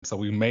So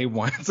we may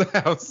want to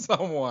have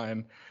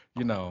someone,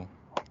 you know,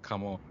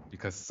 come on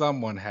because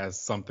someone has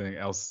something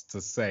else to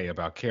say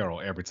about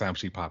Carol every time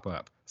she pop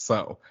up.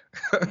 So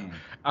Mm.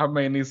 I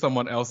may need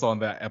someone else on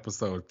that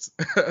episode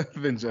than I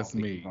don't just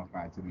think you're me. gonna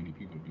find too many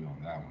people to be on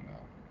that one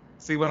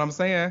See what I'm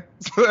saying?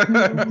 though.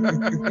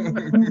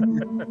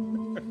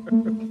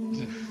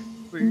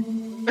 See?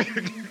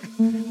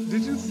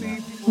 Did you Oh see?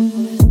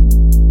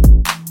 no.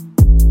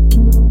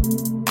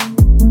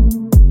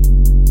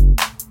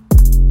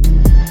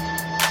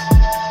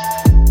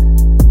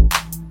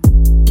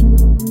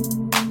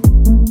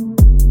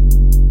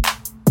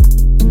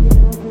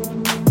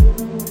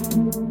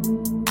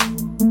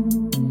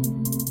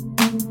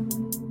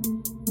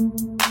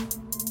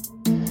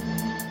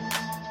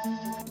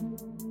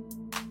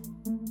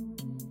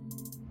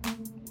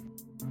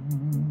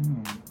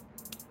 Mm,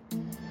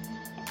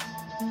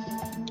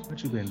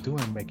 What you been doing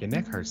to make your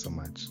neck hurt so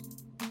much?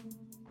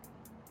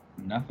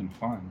 nothing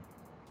fun.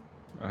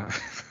 Uh,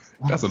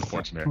 that's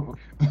unfortunate.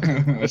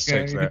 Let's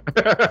change Okay.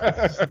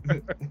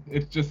 that.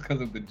 It's just because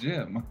of the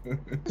gym.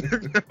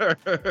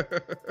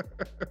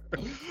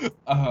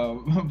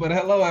 But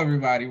hello,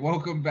 everybody.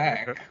 Welcome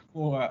back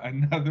for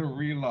another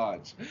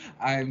relaunch.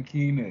 I am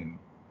Keenan.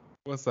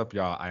 What's up,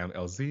 y'all? I am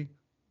LZ.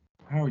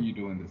 How are you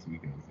doing this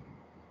weekend?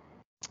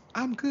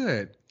 I'm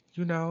good.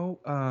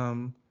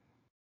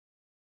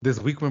 This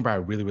week went by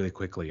really, really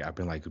quickly. I've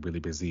been like really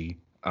busy.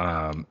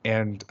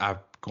 And I'm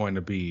going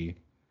to be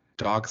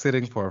dog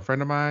sitting for a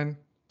friend of mine.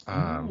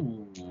 Um,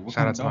 Ooh, what Shout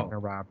kind out of to my dog?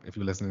 friend Rob if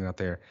you're listening out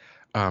there.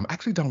 I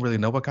actually don't really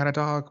know what kind of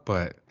dog,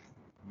 but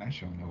I'm not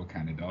sure I know what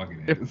kind of dog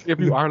if it is. if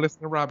you are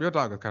listening, Rob, your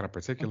dog is kind of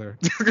particular.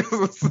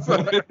 so,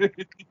 so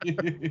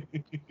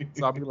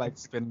I'll be like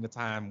spending the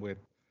time with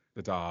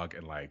the dog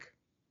and like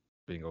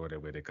being over there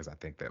with it because I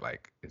think that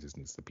like it just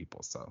needs the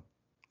people. So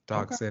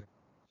dog Okay. sit,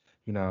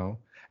 you know,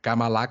 got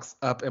my locks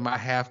up and my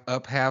half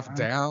up, half I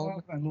down.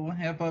 know, a little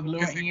half of a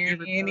little Is it ear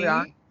giving Ariana?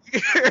 Annie.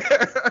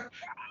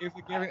 Is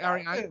it giving I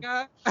love it.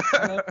 Ariana?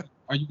 I love it.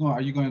 Are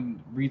you going to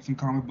read some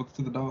comic books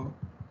to the dog?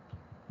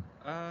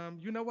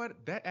 You know what?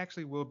 That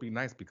actually will be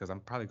nice because I'm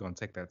probably gonna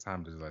take that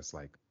time to just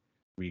like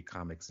read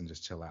comics and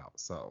just chill out.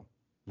 So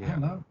I yeah.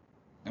 love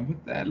it. And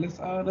with that, let's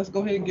go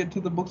ahead and get to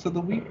the books of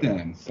the week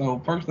then. So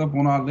first up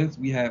on our list,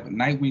 we have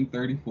Nightwing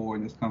 34,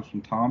 and this comes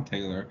from Tom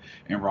Taylor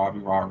and Robbie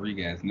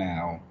Rodriguez.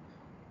 Now,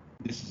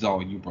 this is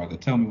all you, brother.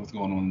 Tell me what's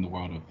going on in the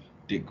world of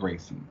Dick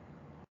Grayson.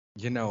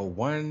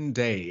 One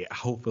day,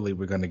 hopefully,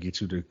 we're gonna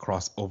get you to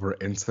cross over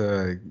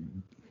into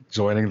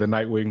joining the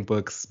Nightwing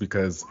books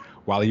because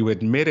while you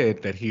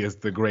admitted that he is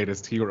the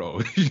greatest hero,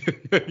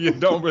 you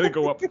don't really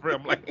go up for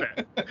him like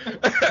that.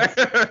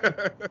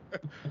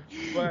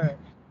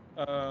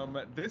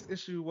 But this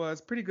issue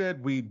was pretty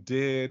good. We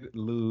did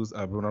lose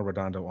Bruno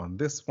Redondo on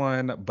this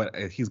one, but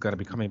he's gonna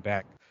be coming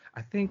back.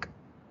 I think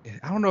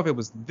I don't know if it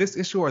was this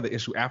issue or the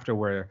issue after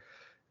where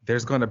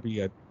there's gonna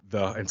be a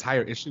the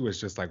entire issue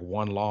is just like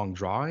one long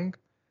drawing,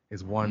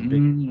 is one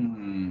big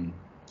Mm,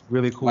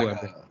 really cool like and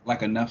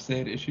then a enough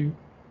said issue.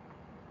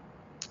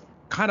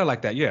 kind of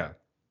like that, yeah.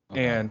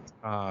 Okay.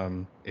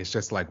 And it's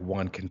just like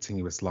one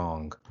continuous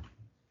long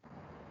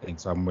thing.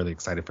 So I'm really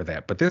excited for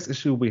that. But this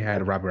issue we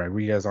had Robert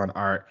Rodriguez on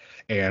art,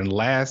 and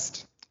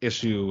last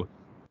issue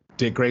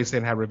Dick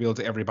Grayson had revealed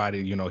to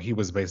everybody, he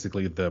was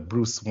basically the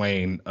Bruce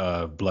Wayne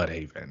of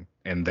Bloodhaven,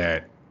 and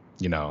that,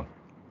 you know,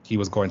 he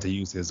was going to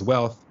use his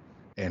wealth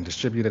and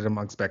distribute it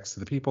amongst back to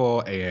the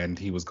people, and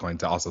he was going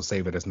to also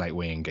save it as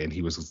Nightwing, and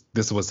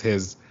this was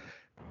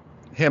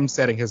him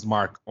setting his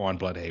mark on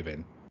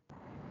Bloodhaven.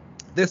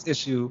 This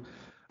issue,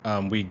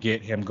 we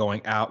get him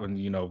going out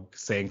and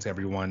saying to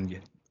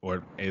everyone,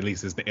 or at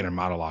least is the inner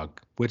monologue,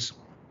 which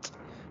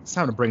it's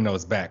time to bring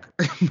those back,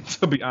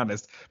 to be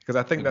honest, because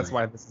I think that's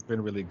Agreed. why this has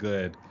been really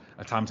good.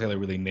 Tom Taylor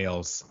really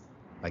nails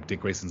like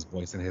Dick Grayson's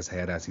voice in his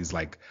head as he's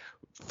like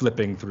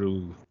flipping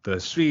through the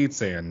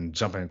streets and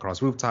jumping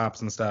across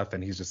rooftops and stuff,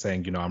 and he's just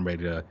saying, I'm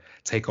ready to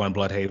take on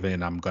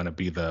Bloodhaven. I'm gonna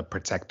be the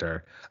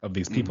protector of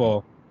these Hmm.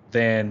 people.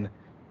 Then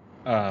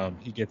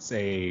he gets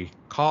a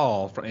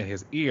call from in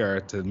his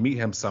ear to meet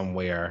him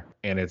somewhere,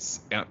 and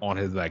it's on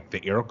his like the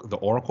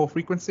oracle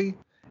frequency,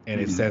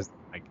 and it Hmm. says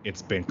like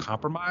it's been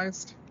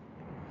compromised.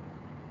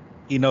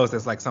 He knows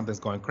there's like something's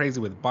going crazy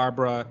with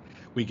Barbara.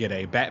 We get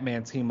a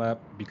Batman team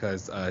up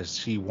because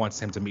she wants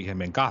him to meet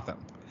him in Gotham,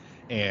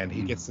 and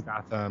he gets to Hmm.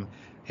 Gotham.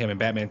 Him and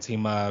Batman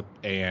team up,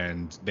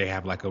 and they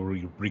have like a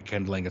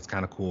rekindling. It's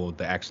kind of cool.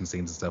 The action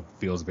scenes and stuff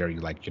feels very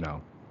like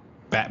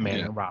Batman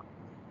Yeah. and Robin.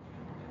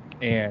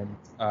 And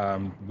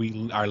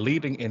we are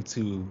leading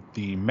into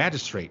the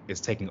magistrate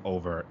is taking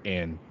over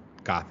in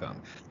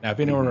Gotham. Now, if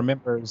anyone Hmm.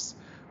 remembers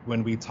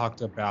when we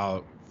talked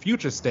about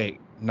Future State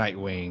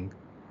Nightwing,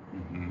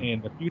 Hmm.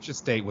 and the Future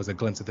State was a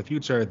glimpse of the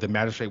future, the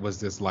magistrate was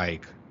this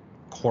like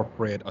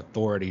corporate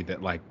authority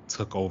that like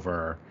took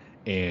over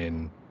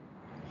in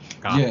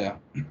Gotham. Yeah,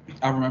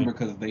 I remember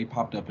because they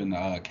popped up in the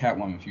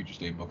Catwoman Future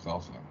State books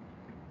also.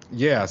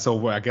 Yeah,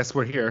 so I guess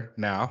we're here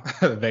now.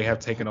 They have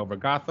taken over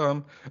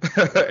Gotham,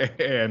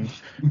 and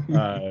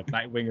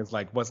Nightwing is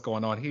like, "What's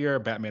going on here?"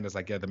 Batman is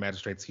like, "Yeah, the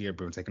magistrates here,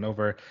 been taken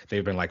over.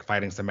 They've been like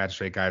fighting some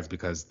magistrate guys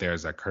because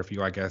there's a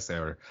curfew, I guess,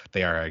 or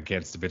they are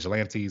against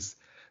vigilantes.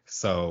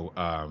 So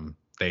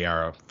they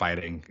are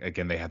fighting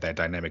again. They have that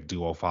dynamic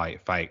duo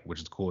fight,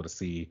 which is cool to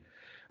see.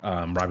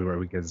 Robbie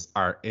Rodriguez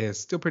art is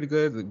still pretty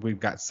good. We've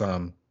got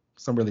some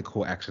really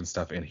cool action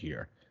stuff in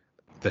here.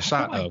 The I feel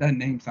shot like of that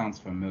name sounds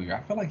familiar.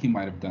 I feel like he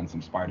might have done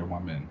some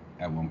Spider-Woman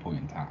at one point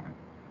in time.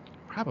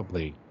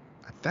 Probably.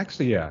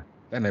 Actually, yeah,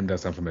 that name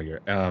does sound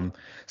familiar.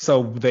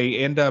 So they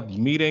end up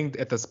meeting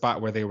at the spot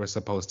where they were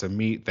supposed to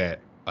meet that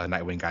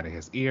Nightwing got in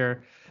his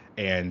ear,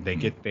 and they Mhm.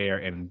 get there,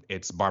 and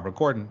it's Barbara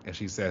Gordon, and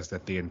she says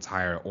that the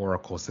entire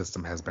Oracle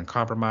system has been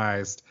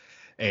compromised,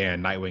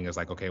 and Nightwing is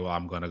like, okay, well,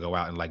 I'm gonna go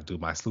out and like do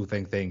my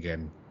sleuthing thing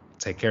and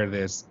take care of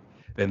this.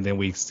 And then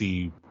we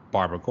see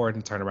Barbara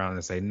Gordon turn around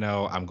and say,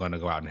 no, I'm gonna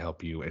go out and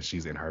help you, and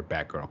she's in her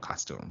Batgirl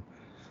costume.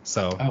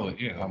 So, Oh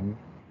yeah, um,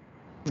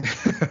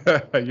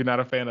 you're not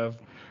a fan of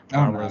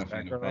I'm not Barbara's a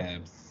fan of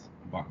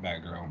Batgirl?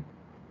 Batgirl.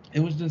 It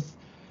was just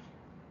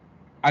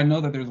I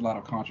know that there's a lot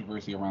of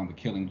controversy around the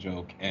Killing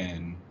Joke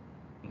and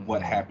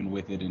what Hmm. happened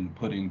with it and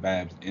putting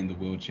Babs in the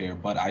wheelchair,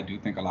 but I do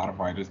think a lot of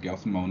writers, Gail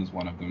Simone is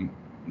one of them,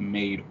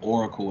 made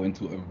Oracle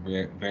into a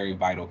very, very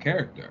vital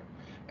character.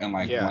 And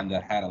like Yeah, one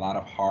that had a lot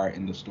of heart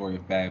in the story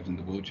of Babs in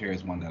the wheelchair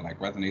is one that like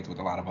resonates with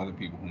a lot of other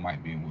people who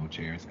might be in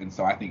wheelchairs. And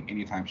so I think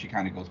anytime she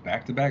kind of goes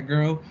back to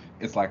Batgirl,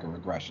 it's like a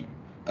regression,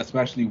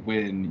 especially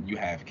when you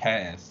have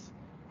Cass,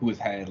 who has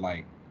had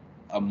like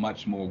a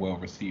much more well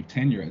received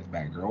tenure as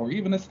Batgirl, or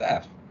even a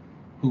Steph,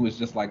 who is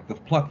just like the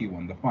plucky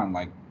one, the fun.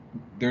 Like,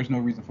 there's no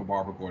reason for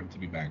Barbara Gordon to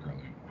be Batgirl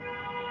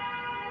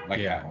anymore, like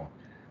at yeah. all.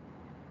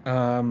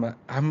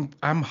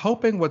 I'm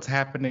hoping what's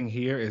happening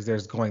here is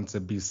there's going to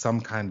be some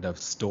kind of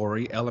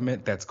story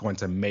element that's going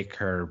to make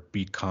her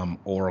become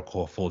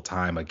Oracle full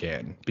time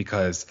again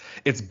because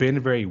it's been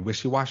very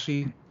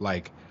wishy-washy.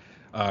 Like,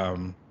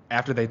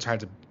 after they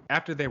tried to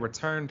after they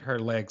returned her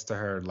legs to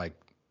her like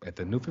at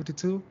the New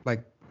 52,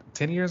 like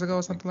 10 years ago or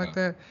I think something like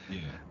so. that, Yeah.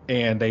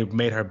 and they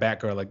made her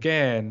Batgirl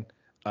again.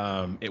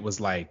 It was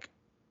like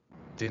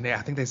didn't they?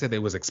 I think they said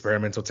there was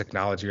experimental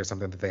technology or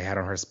something that they had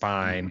on her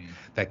spine Hmm.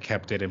 that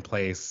kept it in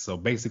place. So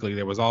basically,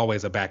 there was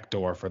always a back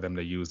door for them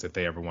to use if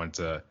they ever want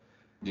to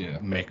Yeah.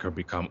 make her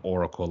become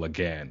Oracle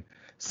again. And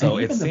So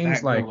it even the seems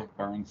Batgirl like of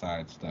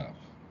Burnside stuff,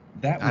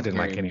 that I was didn't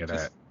very like any much of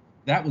that.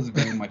 that was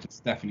very much a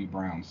Stephanie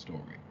Brown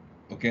story.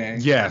 Okay.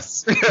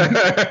 Yes. Like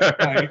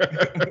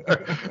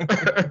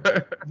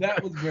that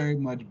was very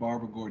much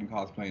Barbara Gordon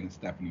cosplaying as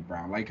Stephanie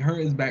Brown. Like her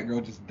as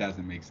Batgirl just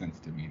doesn't make sense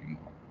to me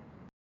anymore.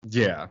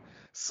 Yeah.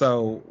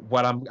 So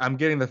what I'm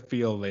getting the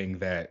feeling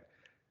that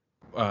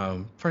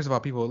first of all,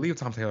 people leave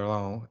Tom Taylor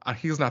alone.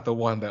 He's not the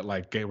one that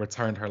like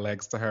returned her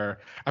legs to her.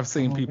 I've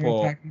seen Oh, they're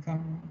people attacking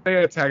Tom.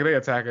 they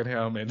attacking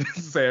him and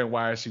saying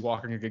why is she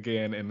walking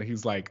again, and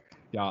he's like,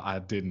 y'all, I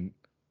didn't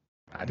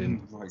do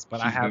Like this, but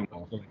I she's have been a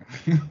walking.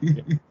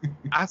 feeling. Yeah.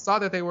 I saw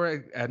that they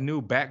were a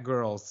new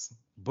Batgirls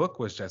book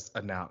was just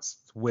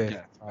announced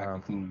Yes,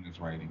 Becky Cloonan is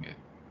writing it.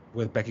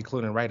 with Becky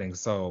Cloonan writing.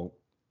 So,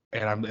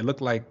 and it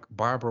looked like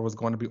Barbara was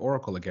going to be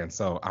Oracle again.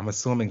 So I'm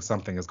assuming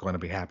something is going to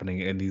be happening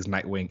in these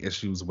Nightwing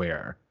issues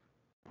where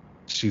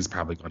she's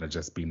probably going to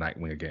just be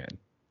Nightwing again.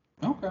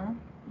 Okay.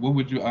 What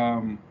would you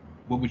um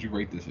what would you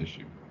rate this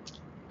issue?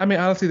 I mean,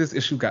 honestly, this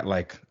issue got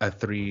like a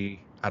 3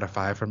 out of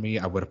 5 for me.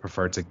 I would have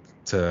preferred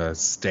to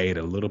stayed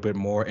a little bit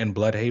more in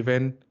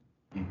Bloodhaven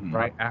Hmm.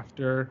 right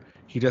after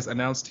he just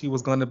announced he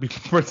was going to be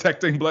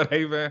protecting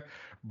Bloodhaven. Yeah.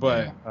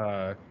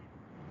 But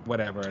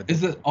whatever.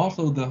 Is it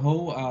also the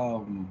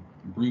whole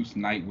Bruce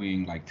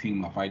Nightwing like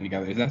team up fighting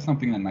together? Is that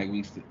something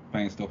that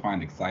fans still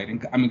find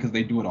exciting? I mean, because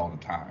they do it all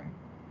the time.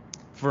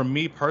 For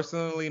me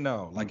personally,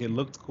 no. Like it Hmm.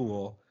 looked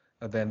cool.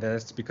 And then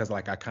that's because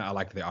like I kind of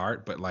like the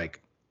art, but like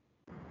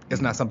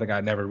it's not Hmm. something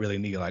I never really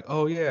need. Like,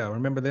 oh yeah,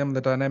 remember them,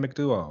 the dynamic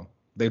duo?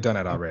 They've done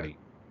it Okay. already.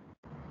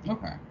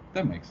 Okay.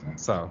 That makes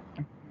sense. So I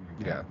can agree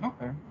with yeah. that.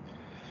 Okay.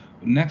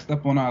 Next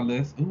up on our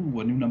list, ooh,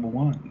 a new number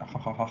one. Ha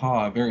ha ha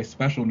ha. A very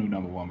special new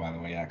number one, by the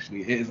way,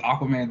 actually. It is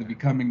Aquaman the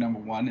Becoming number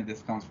one, and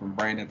this comes from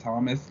Brandon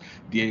Thomas,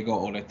 Diego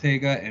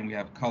Ortega, and we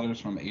have colors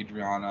from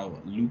Adriana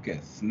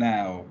Lucas.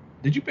 Now,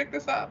 did you pick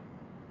this up?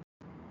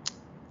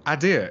 I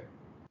did.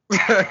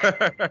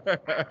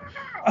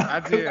 I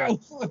Because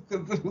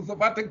did. it was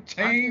about to I did.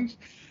 change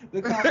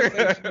the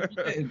conversation if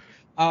you didn't.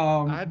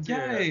 I did.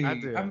 I Yay. I'm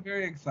did.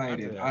 very I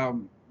excited.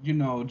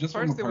 did. Just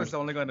from a First, it was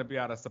personal only going to be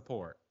out of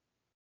support.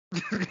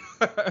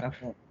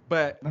 that's what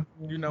But that's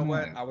what you I know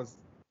what? wanted. I was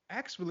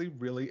actually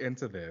really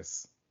into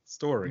this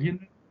story. You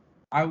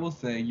I will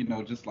say,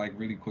 just like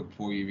really quick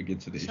before we even get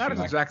to the Shout issue, out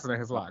to like Jackson and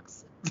his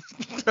locks.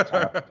 shout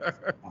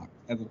out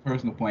as a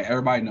personal point,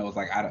 everybody knows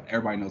like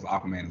everybody knows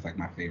Aquaman is like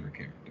my favorite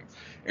character.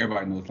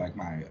 Everybody knows like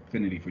my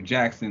affinity for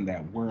Jackson,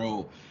 that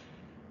world,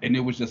 and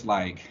it was just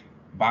like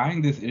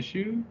buying this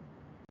issue.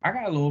 I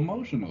got a little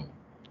emotional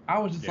I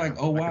was just Yeah, like,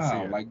 oh I can see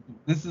wow, it. like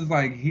this is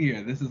like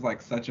here, this is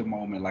like such a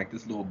moment. Like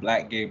this little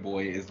black gay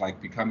boy is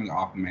like becoming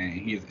Aquaman, and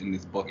he is in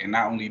this book, and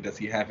not only does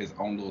he have his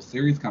own little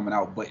series coming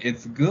out, but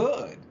it's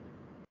good.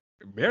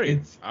 Very.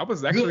 It's I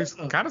was actually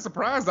good. kind of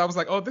surprised. I was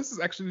like, oh, this is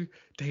actually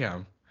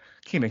damn.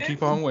 Keenan, keep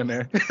It's on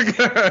winning.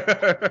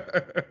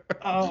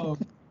 um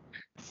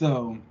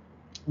so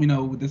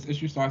this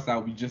issue starts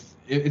out.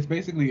 It's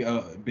basically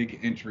a big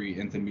entry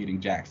into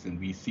meeting Jackson.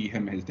 We see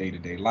him in his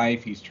day-to-day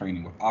life. He's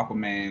training with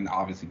Aquaman,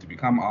 obviously to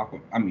become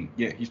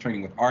he's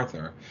training with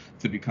Arthur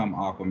to become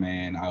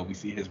Aquaman. We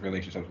see his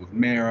relationships with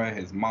Mera,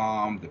 his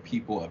mom, the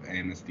people of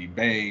Amnesty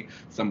Bay,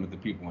 some of the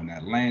people in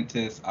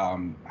Atlantis,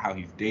 how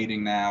he's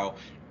dating now.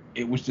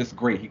 It was just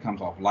great. He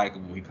comes off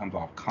likable. He comes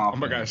off Oh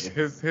my confident.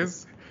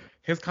 gosh,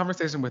 his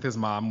conversation with his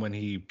mom when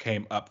he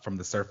came up from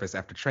the surface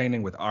after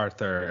training with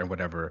Arthur and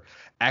whatever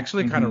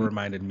actually kind of Mhm,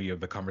 reminded me of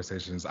the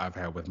conversations I've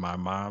had with my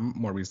mom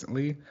more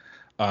recently.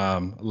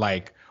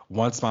 Like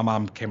once my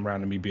mom came around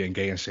to me being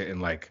gay and shit, and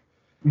like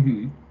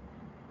mhm.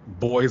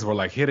 boys were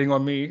like hitting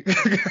on me,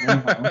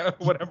 Uh-huh.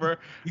 whatever.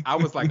 I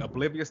was like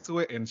oblivious to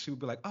it, and she would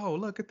be like, "Oh,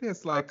 look at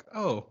this! Like,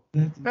 oh,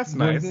 that's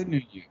What is nice." it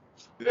in you?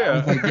 I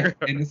was like, yeah,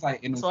 Yeah. and it's So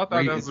I thought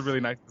great. that was really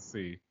nice to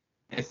see.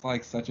 It's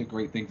like such a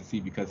great thing to see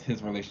because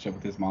his relationship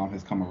with his mom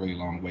has come a really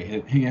long way.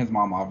 He and his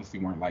mom obviously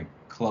weren't like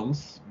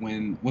close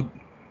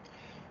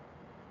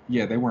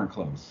yeah, they weren't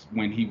close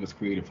when he was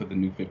created for the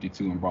New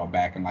 52 and brought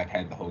back and like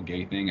had the whole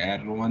gay thing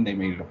added on. They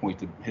made it a point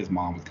that his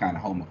mom was kind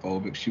of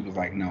homophobic. She was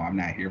like, "No, I'm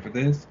not here for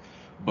this."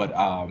 But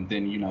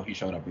then he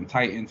showed up in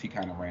Titans. He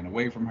kind of ran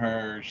away from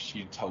her.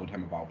 She told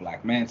him about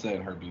Black Manta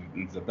and her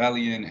being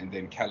Zebellion, and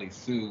then Kelly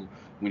Sue,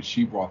 when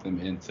she brought them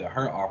into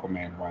her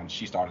Aquaman run,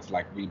 she started to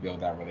like rebuild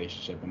that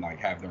relationship and like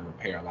have them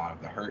repair a lot of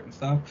the hurt and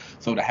stuff.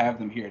 So to have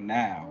them here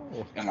now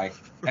Oh. and like,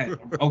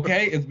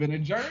 okay, it's been a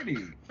journey.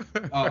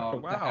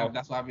 Wow.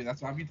 That's why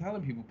I be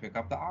telling people pick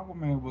up the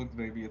Aquaman books,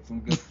 baby. It's some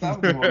good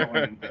stuff going on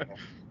in there.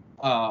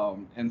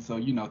 And so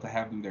to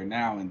have them there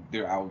now and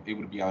they're out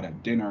able to be out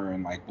at dinner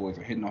and like boys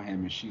are hitting on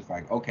him and she's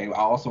like, okay. I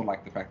also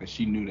like the fact that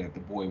she knew that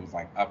the boy was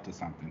like up to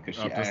something because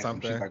she Up to asked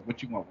him, she's something. like,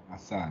 what you want with my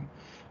son?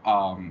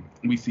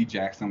 We see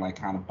Jackson like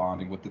kind of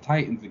bonding with the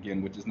Titans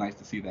again, which is nice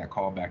to see that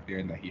call back there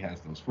and that he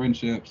has those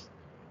friendships.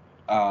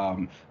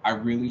 I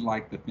really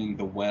like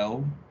the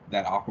well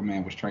that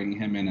Aquaman was training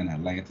him in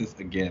Atlantis.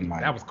 Again,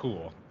 That like was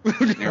cool.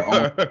 their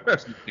own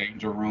personal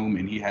danger room,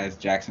 and he has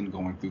Jackson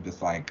going through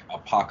this like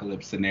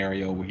apocalypse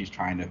scenario where he's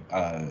trying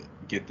to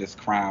get this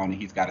crown,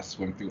 and he's got to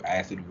swim through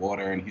acid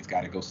water, and he's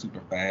got to go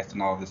super fast,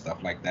 and all this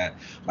stuff like that.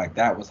 Like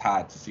that was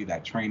hot to see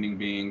that training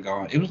being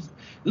gone. This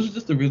was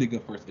just a really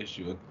good first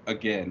issue.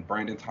 Again,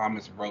 Brandon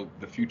Thomas wrote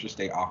the Future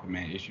State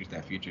Aquaman issues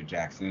that featured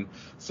Jackson,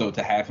 so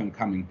to have him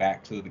coming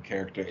back to the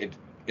character,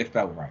 it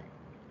felt right.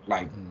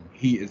 Like Mhm.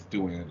 he is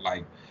doing it.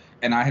 Like,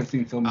 and I have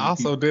seen so I many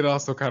also people. did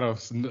also kind of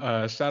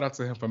shout out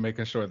to him for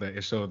making sure that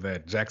it showed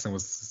that Jackson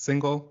was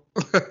single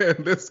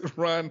in this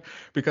run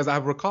because I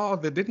recall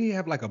that didn't he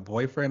have like a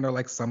boyfriend or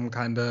like some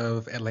kind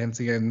of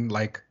Atlantean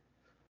like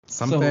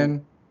So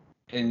something?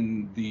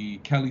 in the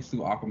Kelly Sue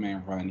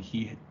Aquaman run,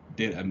 he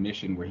did a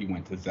mission where he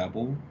went to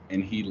Zebul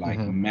and he like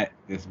Hmm. met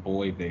this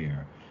boy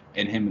there,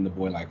 and him and the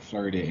boy like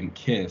flirted and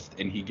kissed,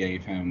 and he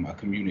gave him a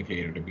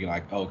communicator to be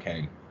like,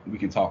 okay, we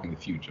can talk in the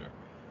future.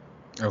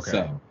 Okay.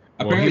 So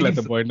Well, he apparently let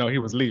the he's boy know he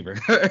was leaving.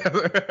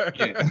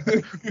 yeah,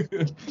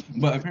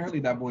 but apparently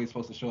that boy is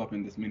supposed to show up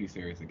in this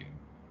miniseries again.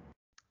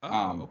 Oh,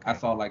 I okay.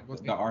 saw like Well,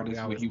 the they artist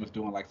when always he was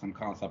doing like some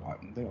concept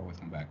art. They always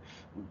come back.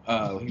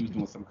 He was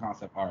doing some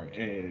concept art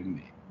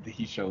and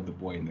he showed the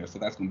boy in there. So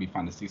that's gonna be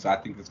fun to see. So I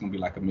think it's gonna be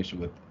like a mission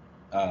with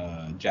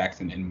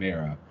Jackson and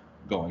Mera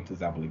going to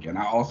Zebul again.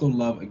 I also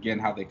love again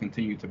how they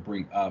continue to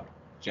bring up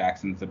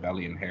Jackson's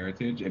Zebellian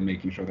heritage and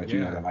making sure that you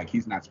know yeah. that like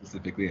he's not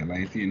specifically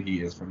Atlantean,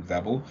 he is from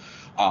Zebul,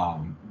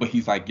 but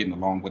he's like getting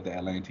along with the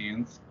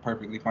Atlanteans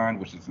perfectly fine,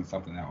 which isn't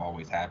something that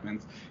always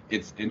happens.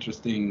 It's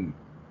interesting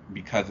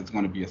because it's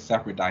going to be a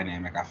separate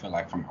dynamic. I feel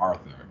like from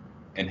Arthur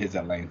and his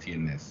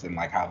Atlanteanness and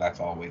like how that's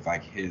always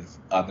like his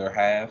other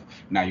half.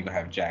 Now you're gonna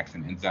have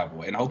Jackson and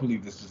Zebul, and hopefully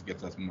this just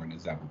gets us more into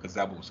Zebul because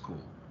Zebul was cool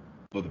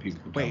for the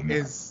people who Wait, don't know.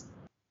 is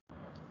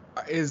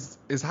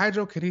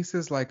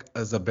hydrokinesis like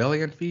a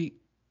Zebellian feat?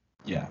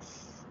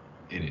 Yes,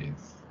 it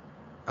is.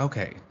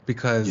 Okay, Yeah,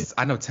 because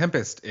I know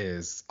Tempest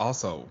is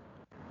also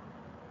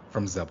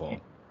from he,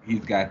 Zebel. he's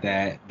got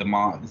that. The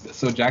mom.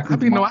 So I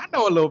Jackson's mean, no, mom. I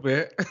know a little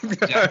bit.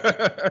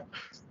 Jackson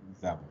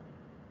Zebul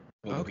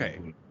for the people Okay.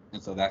 who.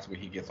 And so that's where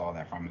he gets all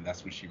that from, and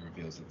that's when she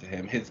reveals it to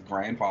him. His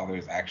grandfather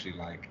is actually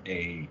like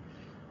a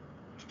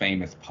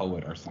famous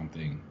poet or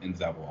something in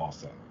Zebul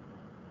also.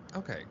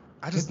 Okay.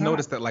 I It's just not.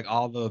 noticed that like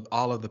all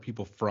of the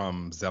people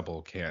from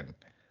Zebel can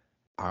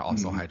are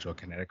also Mhm.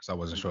 hydrokinetic, so I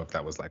wasn't sure if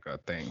that was like a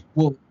thing.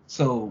 Well,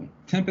 so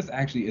Tempest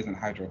actually isn't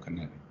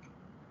hydrokinetic.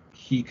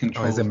 He Oh, is it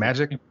controls the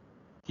magic?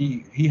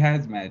 he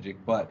has magic,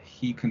 but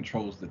he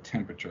controls the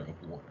temperature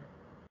of water.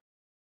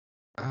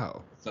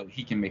 Oh. So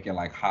he can make it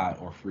like hot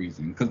or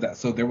freezing. Cause that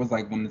so there was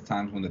like one of the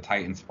times when the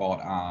Titans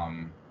fought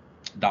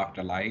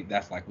Dr. Light,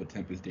 that's like what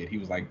Tempest did. He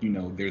was like,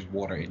 there's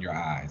water in your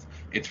eyes.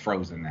 It's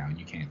frozen now.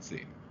 You can't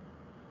see.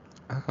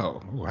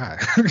 Oh, why?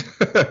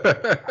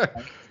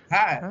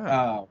 Hi.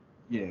 Huh.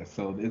 Yeah,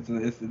 so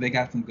it's they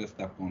got some good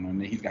stuff going on.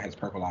 He's got his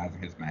purple eyes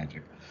and his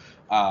magic.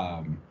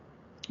 Um,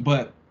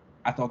 but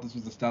I thought this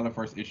was a stellar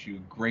first issue.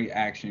 Great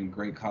action,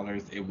 great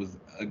colors. It was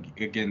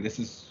again, this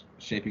is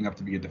shaping up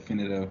to be a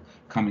definitive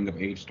coming of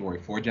age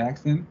story for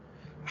Jackson.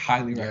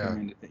 Highly Yeah.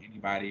 recommend it to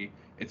anybody.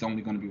 It's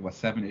only going to be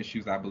 7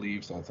 issues, I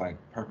believe, so it's like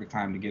perfect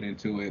time to get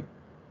into it.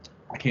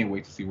 I can't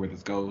wait to see where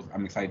this goes.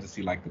 I'm excited to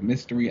see like the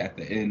mystery at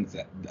the end.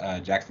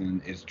 That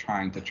Jackson is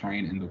trying to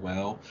train in the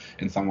well,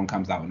 and someone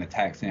comes out and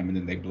attacks him, and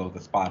then they blow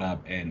the spot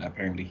up, and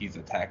apparently he's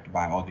attacked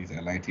by all these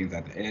Atlanteans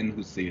at the end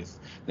who sees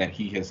that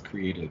he has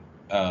committed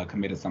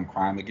some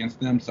crime against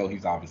them. So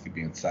he's obviously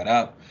being set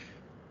up.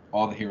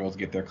 All the heroes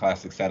get their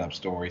classic setup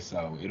story,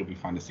 so it'll be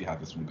fun to see how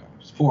this one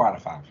goes. 4 out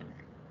of 5 for me.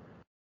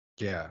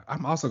 Yeah,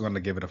 I'm also going to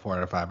give it a 4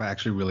 out of 5. I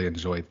actually really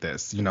enjoyed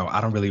this.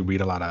 I don't really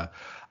read a lot of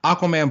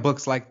Aquaman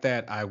books like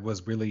that. I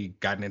was really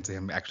gotten into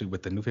him actually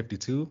with the New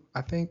 52,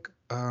 I think,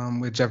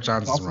 with Jeff It's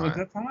Johns' also a run.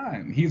 good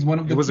time. He's one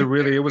of It the was few a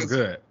really, it was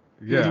characters.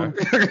 good. He was one Yeah, of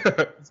the few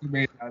characters who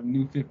made a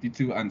New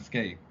 52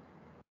 unscathed.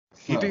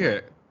 he So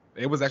did.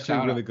 It was actually a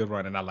shout really out. good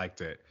run, and I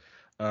liked it.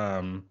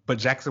 But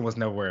Jackson was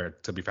nowhere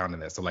to be found in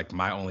this. So like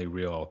my only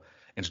real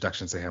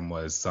introduction to him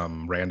was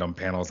some random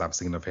panels I've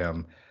seen of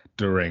him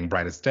during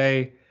Brightest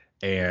Day,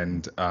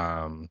 and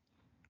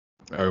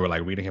we were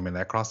like reading him in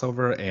that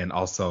crossover, and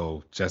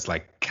also just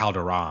like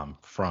Calderon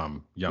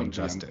from Young From the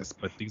Young Justice.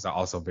 But these are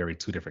also very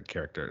two different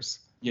characters.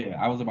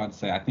 Yeah, I was about to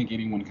say, I think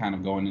anyone kind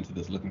of going into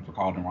this looking for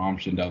Calden Rom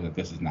should know that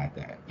this is not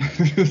that.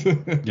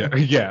 Yeah,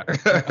 yeah,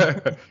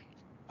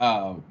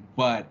 uh,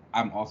 but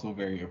I'm also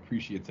very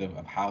appreciative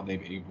of how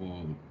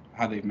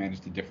they've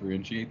managed to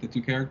differentiate the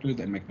two characters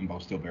and make them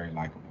both still very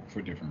likable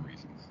for different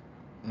reasons.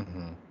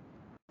 hmm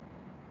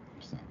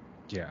So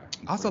yeah. I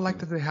it's also great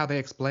to liked how they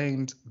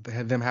explained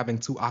them having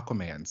two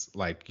Aquamans.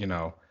 Like,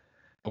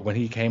 when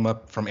he came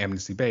up from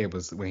Amnesty Bay, it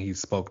was when he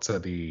spoke to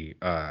the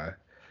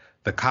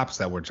cops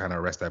that were trying to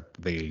arrest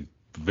the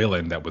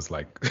villain that was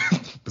like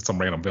some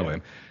random yeah,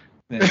 villain.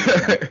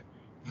 yeah.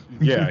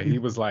 Yeah, he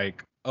was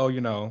like,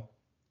 oh,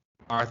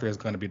 Arthur is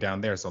going to be down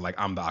there, so like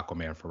I'm the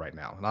Aquaman for right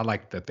now. And I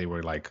like that they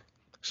were like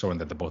showing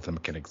that the both of them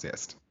can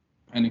exist.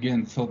 And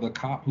again, so the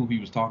cop who he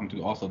was talking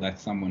to, also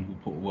that's someone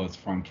who was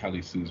from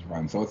Kelly Sue's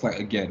run. So it's like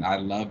again, I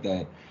love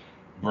that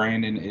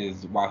Brandon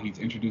is, while he's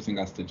introducing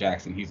us to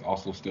Jackson, he's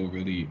also still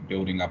really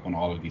building up on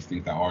all of these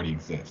things that already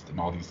exist and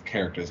all these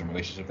characters and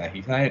relationships that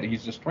he's had. And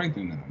he's just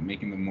strengthening them,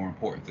 making them more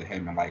important to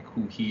him and like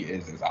who he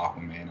is as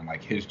Aquaman and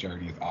like his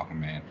journey as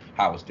Aquaman,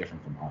 how it's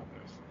different from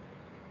Arthur's.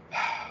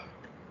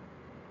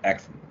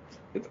 Excellent.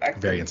 It's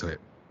Very excellent. into it.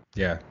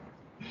 Yeah.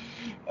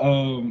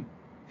 Um,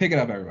 Pick it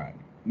up, everybody.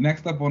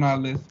 Next up on our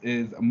list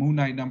is Moon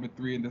Knight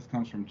 #3, and this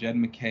comes from Jed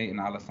McKay and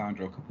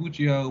Alessandro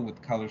Cappuccio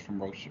with colors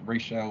from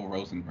Rachel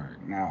Rosenberg.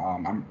 Now,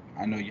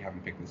 I know you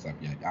haven't picked this up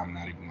yet. I'm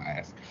not even gonna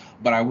ask,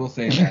 but I will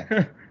say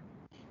that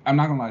I'm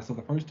not gonna lie. So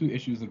the first 2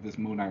 issues of this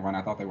Moon Knight run,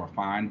 I thought they were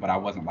fine, but I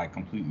wasn't like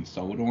completely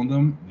sold on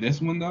them.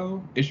 This one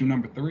though, issue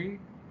 #3,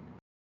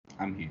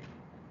 I'm here.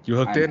 You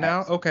hooked I'm in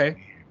now? Okay.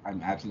 absolutely I'm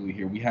absolutely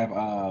here. We have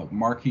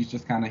Mark. He's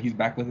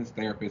back with his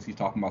therapist. He's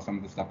talking about some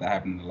of the stuff that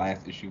happened in the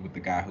last issue with the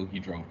guy who he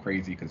drove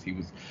crazy because he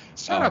was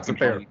Shout out to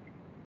controlling. therapy.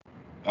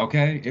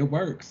 Okay, it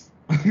works.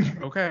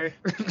 Okay.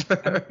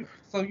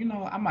 So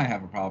I might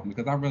have a problem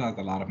because I realize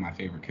a lot of my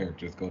favorite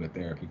characters go to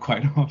therapy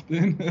quite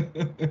often.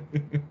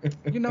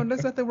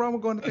 There's nothing wrong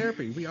with going to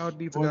therapy. We all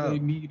need to Or go. they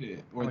need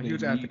it. Or I'm a they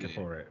huge need advocate it.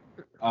 for it.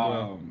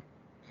 Well,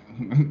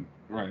 Um,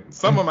 right.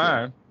 some of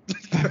mine.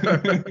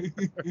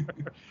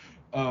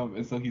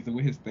 And so he's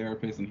with his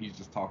therapist and he's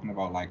just talking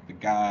about like the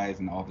guys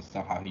and all the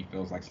stuff, how he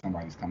feels like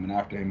somebody's coming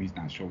after him. He's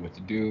not sure what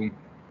to do.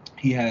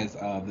 He has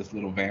this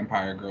little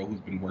vampire girl who's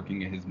been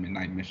working at his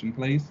midnight mission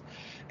place.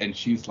 And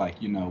she's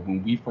like,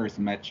 when we first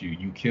met you,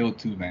 you killed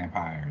 2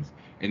 vampires.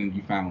 And then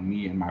you found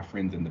me and my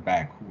friends in the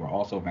back who were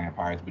also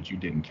vampires, but you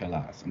didn't kill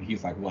us. And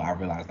he's like, well, I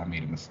realized I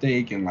made a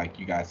mistake and like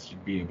you guys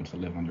should be able to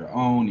live on your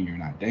own and you're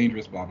not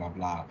dangerous, blah, blah,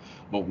 blah.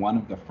 But one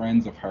of the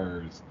friends of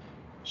hers,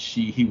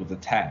 he was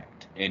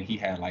attacked and he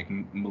had like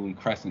moon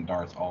crescent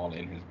darts all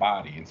in his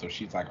body, and so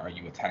she's like, are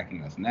you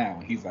attacking us now?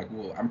 And he's like,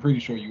 well, I'm pretty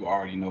sure you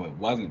already know it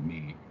wasn't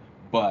me,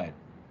 but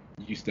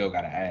you still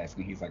gotta ask.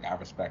 And he's like, I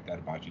respect that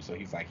about you. So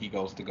he's like, he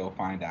goes to go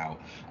find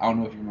out. I don't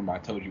know if you remember, I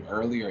told you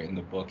earlier in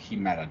the book he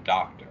met a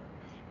doctor,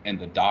 and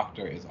the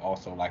doctor is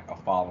also like a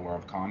follower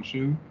of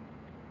Khonshu.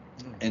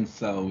 And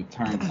so it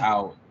turns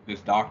out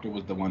this doctor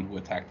was the one who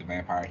attacked the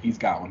vampire. He's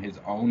got on his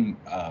own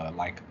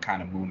like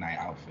kind of Moon Knight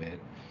outfit.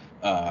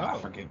 I Oh.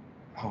 forget.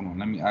 Hold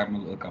on, I'm gonna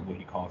look up what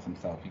he calls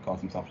himself. He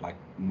calls himself like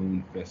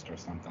Moon Fist or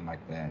something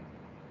like that.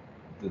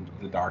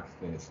 The Dark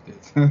Fist.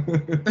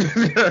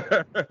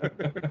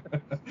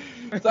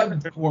 It's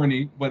something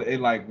corny, but it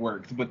like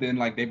works. But then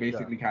like they Yeah.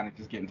 basically kind of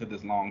just get into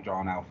this long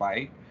drawn out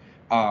fight.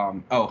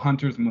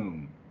 Hunter's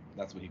Moon.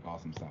 That's what he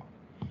calls himself.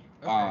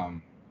 Okay.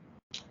 Um,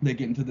 They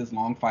get into this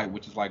long fight,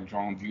 which is like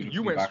drawn beautifully.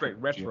 You went by straight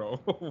Felicia. retro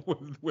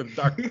with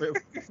Dark Chris.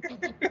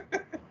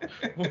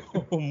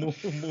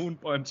 Moon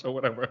Punch or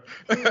whatever.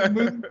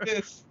 Moon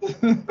Fist. Those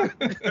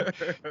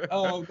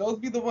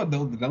be the ones.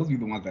 Those be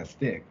the ones that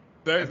stick.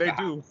 They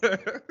do.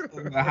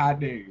 The hot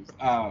names.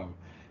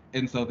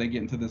 And so they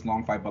get into this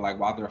long fight, but like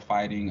while they're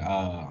fighting,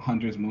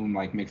 Hunter's Moon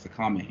like makes a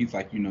comment. He's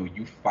like,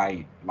 you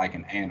fight like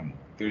an animal.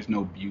 There's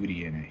no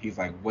beauty in it. He's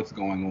like, what's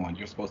going on?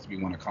 You're supposed to be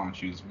one of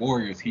Khonshu's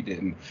warriors. He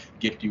didn't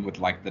gift you with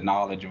like the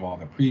knowledge of all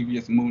the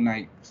previous Moon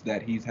Knights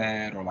that he's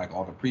had, or like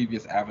all the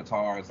previous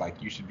avatars.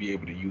 Like you should be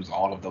able to use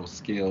all of those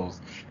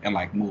skills and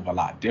like move a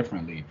lot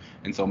differently.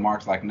 And so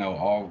Mark's like, no,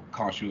 all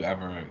Khonshu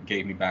ever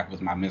gave me back was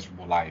my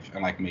miserable life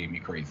and like made me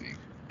crazy.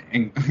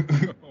 And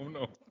oh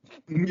no.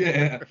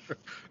 Yeah.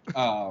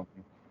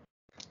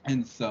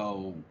 And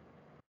so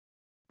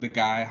the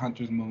guy,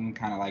 Hunter's Moon,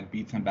 kind of like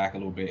beats him back a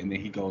little bit, and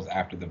then he goes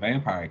after the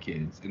vampire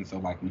kids. And so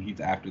like when he's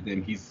after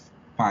them,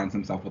 finds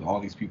himself with all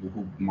these people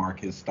who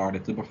Mark has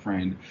started to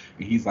befriend.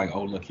 And he's like,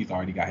 oh, look, he's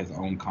already got his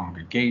own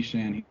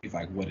congregation. He's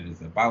like, what it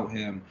is about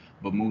him.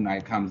 But Moon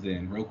Knight comes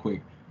in real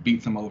quick,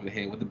 beats him over the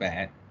head with a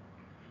bat.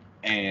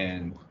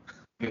 And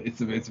it's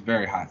a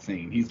very hot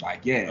scene. He's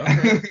like, yeah.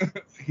 Okay.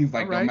 He's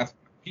like, don't mess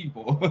with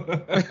people.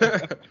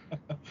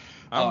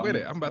 I'm with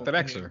it. I'm about that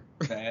extra.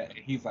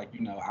 He's like,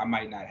 I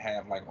might not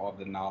have like all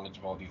the knowledge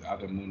of all these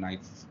other Moon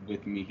Knights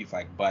with me. He's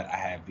like, but I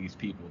have these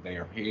people. They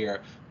are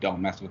here. Don't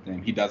mess with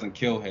them. He doesn't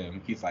kill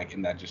him. He's like,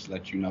 and that just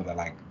lets you know that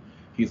like,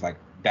 he's like,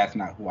 that's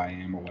not who I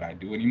am or what I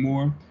do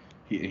anymore.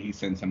 He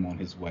sends him on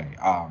his way.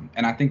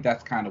 And I think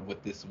that's kind of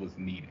what this was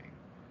needing.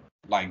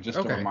 Like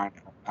just to remind,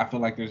 I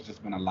feel like there's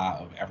just been a lot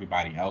of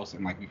everybody else,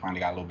 and like we finally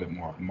got a little bit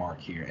more of Mark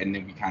here, and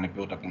then we kind of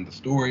built up on the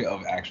story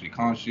of actually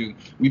Khonshu.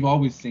 We've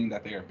always seen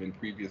that there have been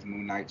previous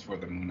Moon Knights for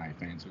the Moon Knight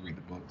fans who read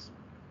the books.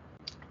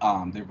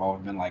 There've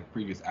always been like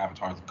previous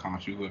avatars of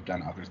Khonshu who have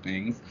done other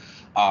things,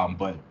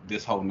 but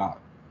this whole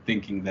not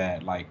thinking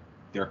that like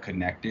they're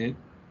connected,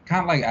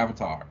 kind of like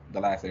Avatar, The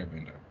Last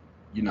Airbender.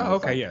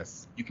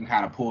 Yes. You can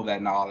kind of pull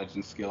that knowledge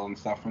and skill and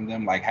stuff from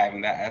them. Like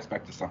having that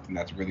aspect is something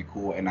that's really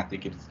cool, and I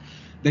think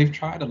they've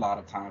tried a lot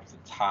of times to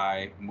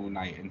tie Moon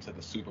Knight into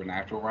the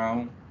supernatural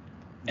realm,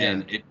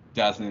 and it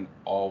doesn't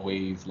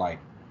always like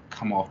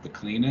come off the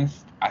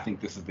cleanest. I think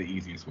this is the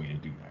easiest way to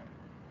do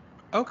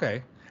that.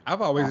 Okay.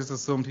 I've always just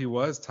assumed he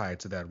was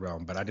tied to that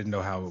realm, but I didn't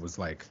know how it was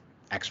like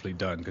actually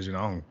done because I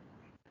don't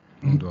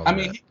do all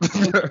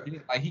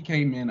he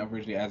came in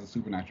originally as a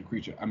supernatural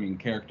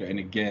character, and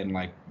again,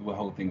 like the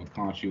whole thing with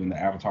Khonshu and the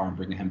Avatar and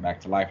bringing him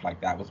back to life,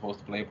 like that was supposed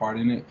to play a part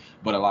in it.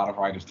 But a lot of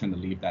writers tend to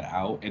leave that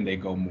out, and they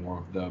go more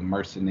of the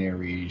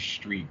mercenary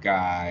street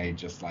guy,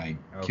 just like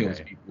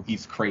kills people.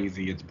 He's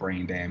crazy, it's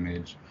brain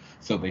damage,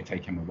 so they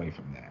take him away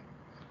from that.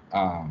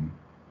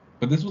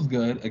 But this was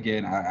good.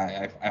 Again,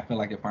 I feel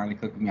like it finally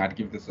clicked with me. I'd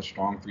give this a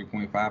strong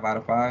 3.5 out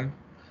of 5.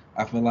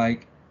 I feel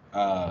like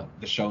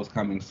the show's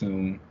coming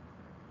soon.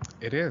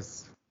 It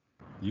is.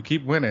 You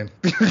keep winning.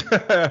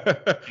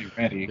 Get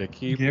ready. You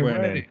keep winning.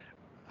 Ready.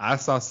 I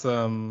saw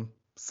some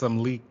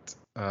leaked.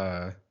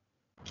 I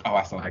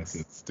saw that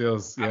too.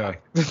 Stills, yeah.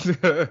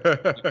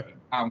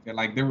 I don't care.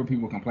 Like there were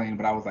people complaining,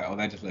 but I was like, oh,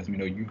 that just lets me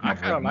know you've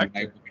never had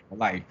a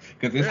life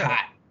because it's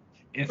hot.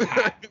 It's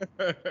hot.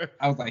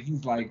 I was like,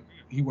 he's like,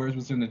 he wears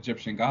what's an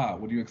Egyptian god.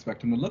 What do you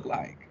expect him to look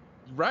like?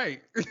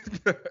 Right.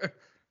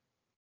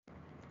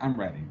 I'm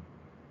ready.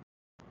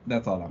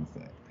 That's all I'm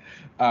saying.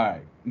 All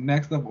right.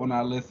 Next up on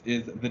our list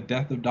is The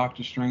Death of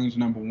Doctor Strange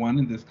 #1,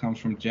 and this comes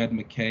from Jed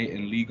MacKay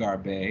and Lee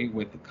Garbey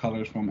with the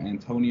colors from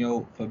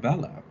Antonio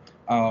Fabela.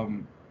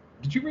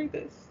 Did you read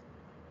this?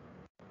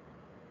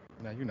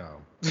 Now you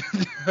know.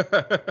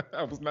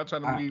 I was not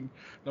trying to read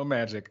no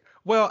magic.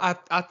 Well,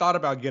 I thought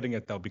about getting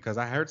it though because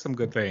I heard some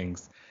good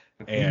things,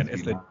 and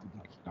it's the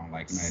don't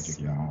like magic,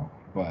 y'all.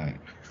 But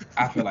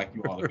I feel like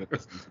you all have been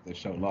listening to the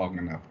show long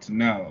enough to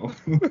know.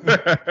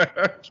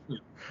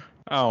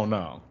 I don't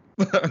know.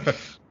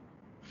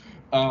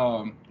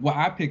 Well,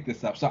 I picked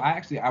this up. So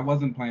I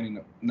wasn't planning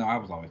to. No, I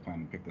was always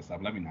planning to pick this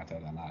up. Let me not tell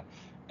that lie.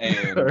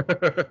 And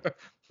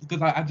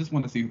because I just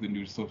want to see who the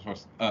new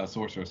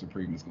Sorcerer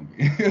Supreme is going to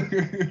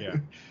be. Yeah.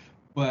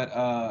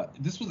 But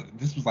this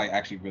was like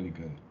actually really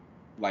good,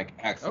 like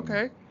excellent.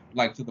 Okay.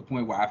 Like to the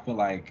point where I feel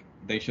like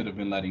they should have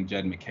been letting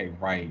Jed MacKay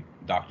write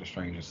Doctor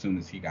Strange as soon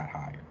as he got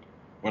hired,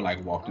 or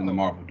like walked in the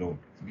Marvel doors.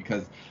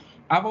 Because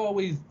I've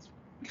always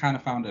kind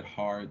of found it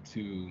hard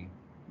to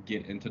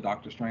get into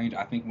Doctor Strange.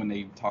 I think when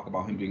they talk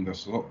about him being the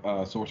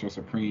Sorcerer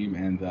Supreme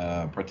and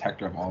the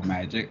protector of all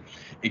magic,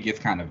 it gets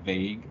kind of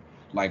vague.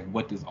 Like,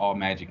 what does all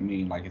magic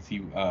mean? Like, is he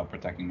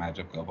protecting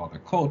magic of other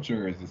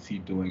cultures? Is he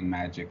doing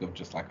magic of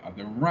just like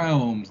other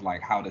realms?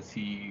 Like, how does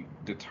he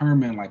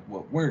determine like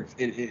what works?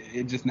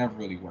 It just never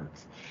really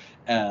works.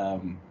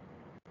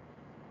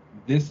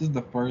 This is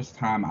the first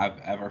time I've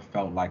ever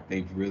felt like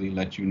they've really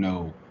let you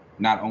know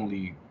not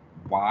only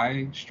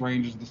why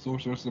Strange is the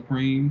Sorcerer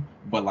Supreme,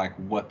 but like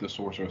what the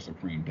Sorcerer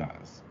Supreme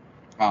does.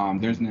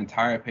 There's an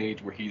entire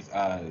page where he's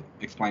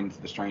explaining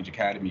to the Strange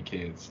Academy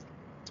kids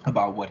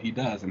about what he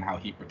does and how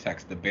he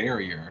protects the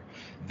barrier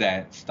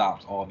that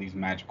stops all these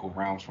magical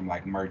realms from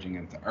like merging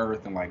into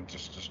Earth and like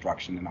just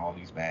destruction and all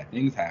these bad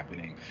things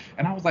happening.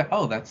 And I was like,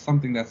 oh, that's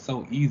something that's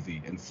so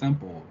easy and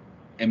simple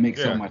and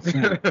makes so Yeah. much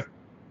sense.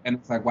 And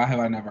it's like, why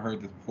have I never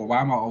heard this before? Why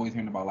am I always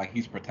hearing about like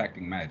he's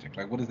protecting magic?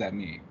 Like, what does that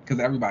mean?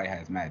 Because everybody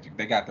has magic.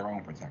 They got their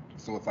own protector.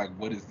 So it's like,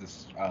 what is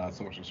this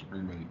Sorcerer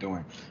Supreme really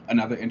doing?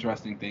 Another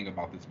interesting thing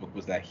about this book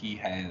was that he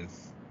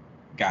has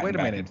gotten Wait a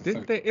back minute. into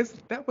Didn't search.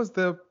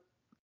 they?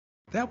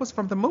 That was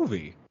from the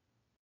movie.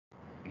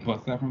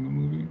 What's that from the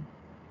movie?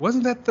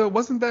 Wasn't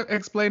that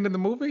explained in the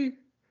movie?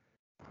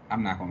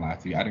 I'm not gonna lie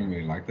to you. I didn't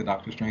really like the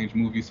Doctor Strange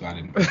movie, so I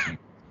didn't pay attention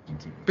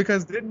to it.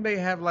 Because didn't they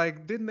Well,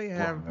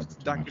 have that's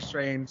too Doctor much.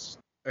 Strange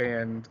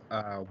and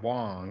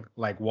Wong?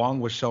 Like Wong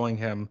was showing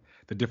him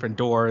the different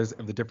doors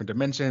of the different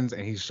dimensions,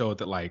 and he showed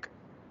that like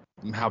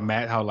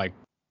how like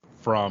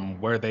from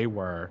where they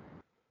were,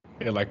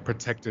 it like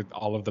protected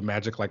all of the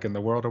magic like in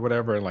the world or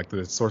whatever, and like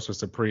the Sorcerer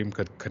Supreme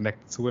could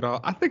connect to it all.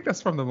 I think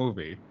that's from the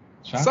movie.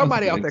 Shout out to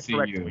Somebody the out there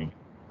correct MCU.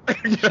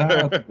 me. Shout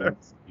out to the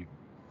MCU.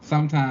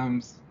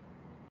 Sometimes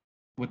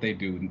what they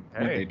do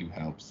Hey,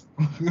 helps.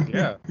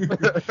 yeah.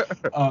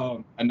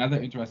 Another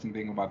interesting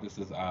thing about this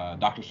is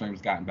Doctor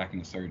Strange's gotten back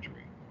into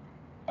surgery.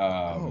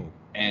 Oh, that's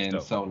And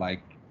dope. so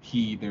like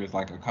there's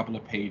like a couple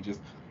of pages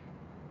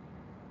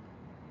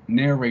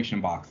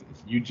narration boxes.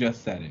 You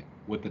just said it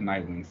with the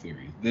Nightwing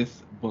series.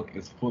 This book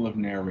is full of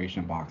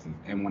narration boxes.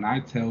 And when I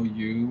tell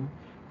you,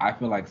 I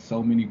feel like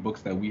so many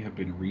books that we have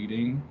been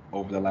reading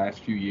over the last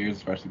few years,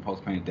 especially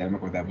post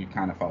pandemic, or that we've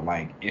kind of felt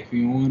like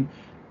iffy on,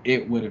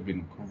 it would have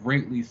been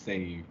greatly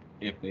saved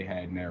if they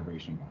had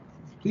narration boxes.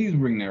 Please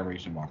bring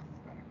narration boxes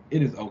back.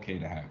 It is okay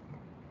to have them.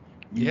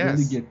 You really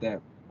Yes. get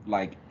that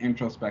like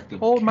introspective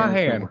Hold my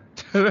character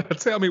hand. work.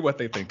 Tell me what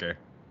they thinking.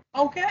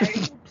 Okay,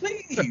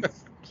 please,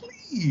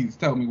 please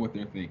tell me what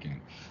they're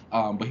thinking.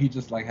 But he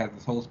just like has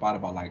this whole spot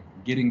about like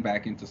getting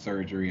back into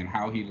surgery and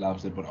how he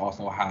loves it, but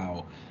also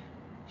how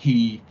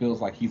he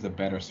feels like he's a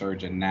better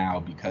surgeon now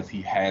because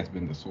he has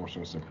been the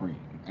Sorcerer Supreme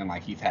and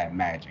like he's had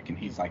magic and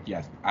he's like,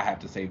 yes, I have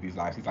to save these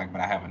lives. He's like, but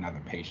I have another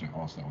patient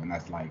also, and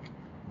that's like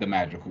the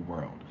magical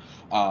world.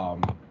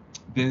 Um,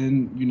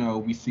 then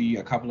we see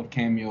a couple of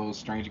cameos.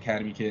 Strange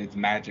Academy kids,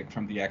 Magic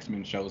from the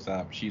X-Men shows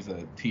up. She's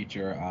a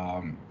teacher.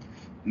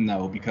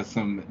 No, because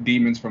some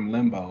demons from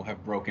Limbo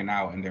have broken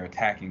out and they're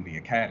attacking the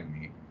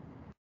academy.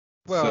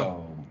 Well,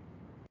 So,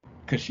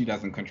 because she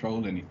doesn't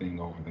control anything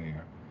over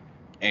there,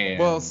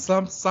 well,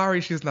 and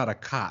sorry she's not a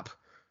cop.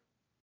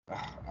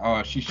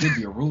 she should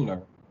be a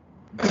ruler,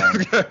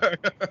 but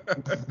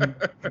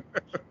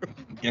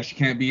guess she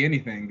can't be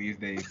anything these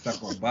days except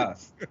for a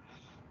bus.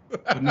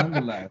 But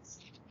nonetheless,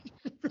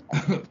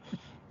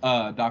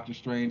 Doctor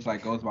Strange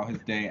like goes about his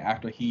day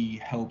after he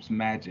helps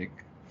Magic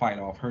fight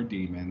off her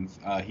demons.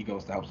 He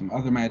goes to help some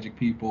other magic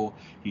people.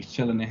 He's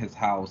chilling in his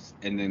house,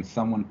 and then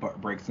someone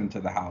breaks into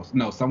the house.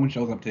 No, someone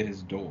shows up to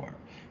his door.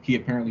 He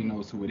apparently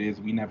knows who it is.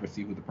 We never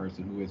see who the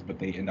person who is, but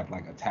they end up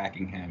like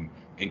attacking him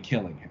and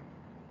killing him.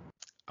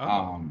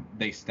 Oh.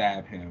 They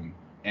stab him,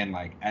 and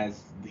like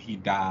as he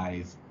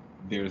dies,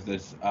 there's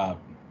this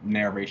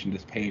narration,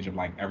 this page of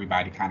like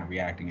everybody kind of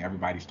reacting.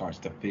 Everybody starts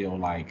to feel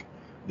like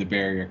the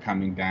barrier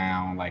coming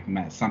down, like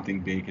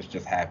something big has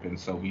just happened.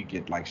 So we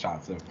get like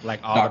shots of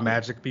Like all the Doctor.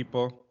 magic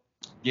people.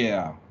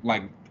 Yeah,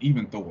 like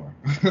even Thor.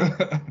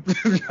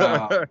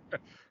 uh,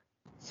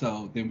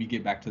 so then we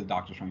get back to the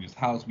Doctor Strange's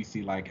house. We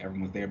see like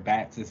everyone's there.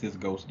 Bats is his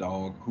ghost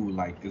dog, who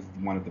like is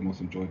one of the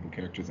most enjoyable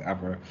characters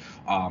ever.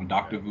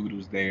 Doctor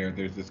Voodoo's there.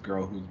 There's this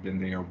girl who's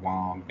been there.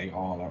 Wong. They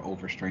all are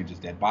over Strange's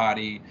dead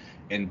body.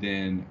 And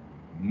then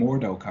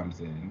Mordo comes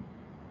in,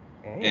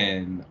 Oh.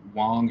 and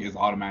Wong is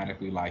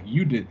automatically like,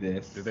 "You did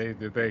this."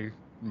 Did they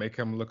make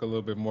him look a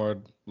little bit more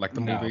like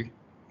the No, movie?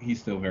 he's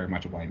still very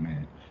much a white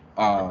man.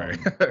 Okay.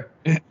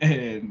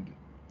 And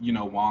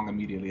Wong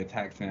immediately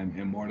attacks him,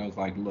 and Mordo's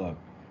like, "Look,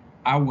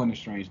 I want a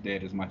Strange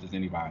dead as much as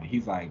anybody."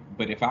 He's like,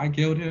 "But if I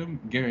killed him,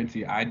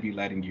 guarantee I'd be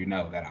letting you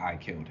know that I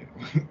killed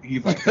him."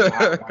 He's like,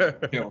 "I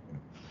want to kill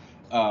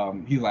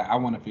him." He's like, "I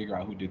want to figure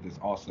out who did this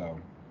also."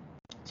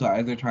 So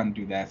as they're trying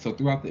to do that, so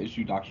throughout the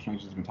issue, Doctor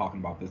Strange has been talking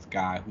about this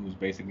guy who's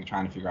basically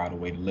trying to figure out a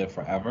way to live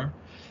forever.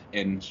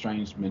 And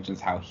Strange mentions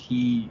how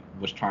he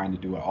was trying to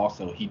do it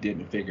also. He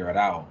didn't figure it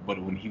out,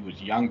 but when he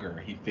was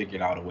younger, he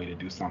figured out a way to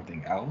do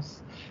something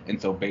else. And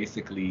so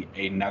basically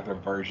another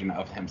version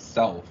of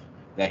himself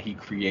that he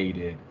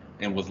created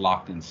and was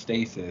locked in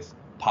stasis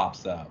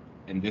pops up.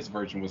 And this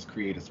version was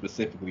created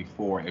specifically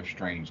for if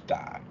Strange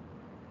died.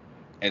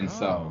 And Oh.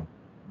 so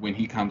when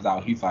he comes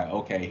out, he's like,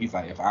 okay, he's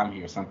like, if I'm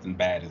here, something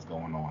bad is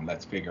going on.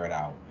 Let's figure it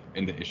out.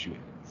 And the issue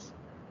ends.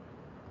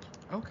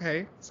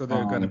 Okay. So Um,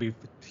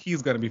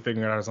 he's gonna be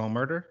figuring out his own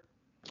murder.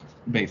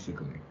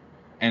 Basically.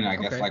 And I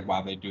guess Okay. like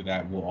while they do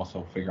that, we'll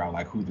also figure out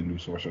like who the new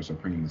Sorcerer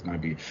Supreme is going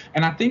to be.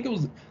 And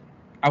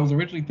I was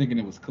originally thinking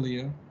it was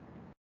Clea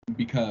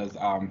because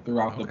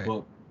throughout the Okay.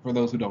 book, for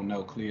those who don't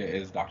know, Clea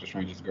is Doctor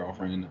Strange's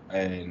girlfriend,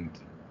 and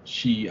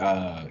she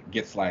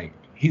gets like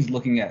he's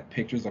looking at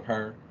pictures of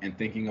her and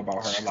thinking about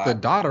her a She's the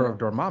lot. daughter of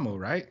Dormammu,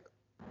 right?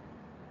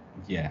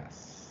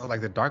 Yes. Oh,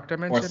 like the Dark Or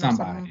Dimension or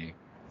something?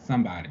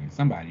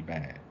 somebody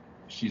bad.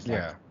 She's like,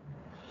 Yeah.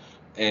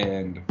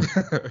 and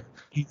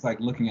he's like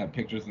looking at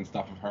pictures and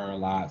stuff of her a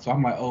lot. So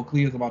I'm like, oh,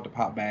 Clea's about to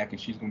pop back and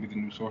she's gonna be the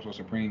new Sorcerer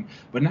Supreme.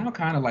 But now,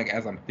 kind of like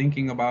as I'm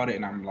thinking about it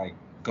and I'm like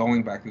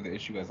going back through the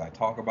issue as I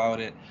talk about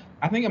it,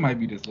 I think it might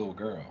be this little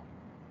girl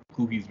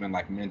who he's been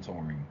like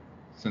mentoring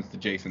since the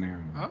Jason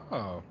Aaron.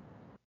 Oh.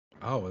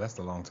 Oh, that's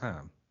a long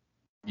time.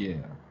 Yeah.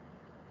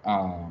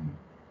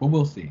 But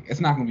we'll see. It's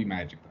not gonna be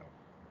Magic though.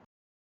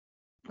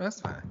 That's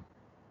fine.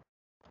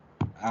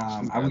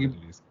 I would give.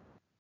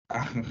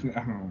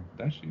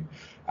 That's she.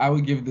 I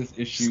would give this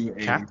issue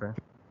a. Captain.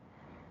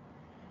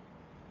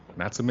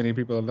 Not too many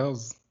people know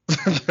those.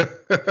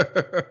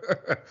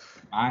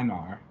 Mine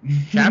are.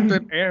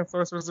 Captain and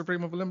Sorcerer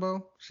Supreme of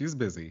Limbo. She's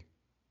busy.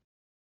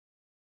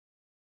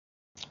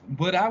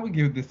 But I would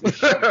give this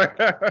issue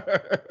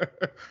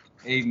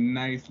a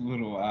nice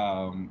little.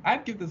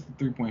 I'd give this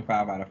a 3.5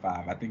 out of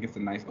 5. I think it's a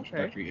nice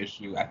introductory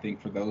issue. I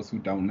think for those who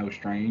don't know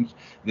Strange,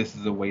 this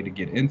is a way to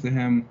get into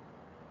him.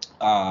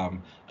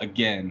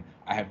 Again,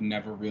 I have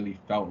never really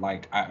felt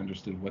like I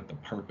understood what the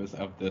purpose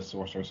of the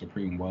Sorcerer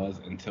Supreme was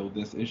until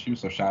this issue.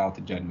 So shout out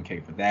to Jed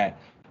McKay for that.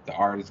 The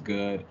art is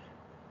good.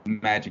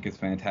 Magic is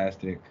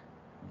fantastic.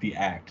 The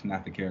act,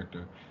 not the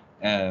character.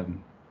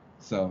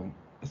 So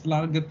it's a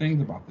lot of good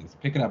things about this.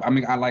 Pick it up. I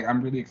mean,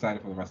 I'm really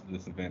excited for the rest of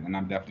this event, and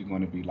I'm definitely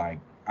going to be like,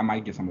 I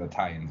might get some of the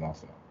tie-ins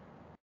also.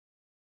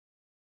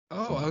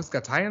 Oh, it's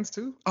got tie-ins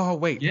too? Oh,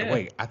 wait.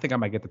 I think I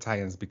might get the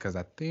tie-ins because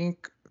I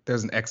think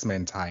there's an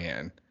X-Men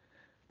tie-in.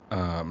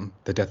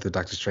 The Death of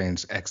Doctor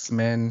Strange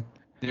X-Men.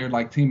 They're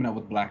like teaming up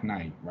with Black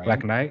Knight, right?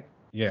 Black Knight?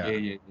 Yeah.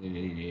 Yeah.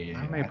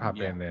 I may pop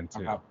in then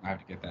too. I have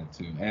to get that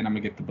too. And I'm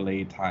gonna get the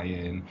Blade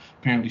tie-in.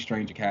 Apparently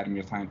Strange Academy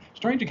is tie-in.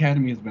 Strange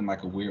Academy has been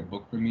like a weird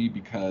book for me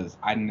because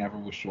I never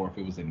was sure if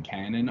it was in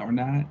canon or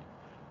not.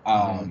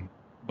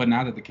 But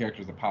now that the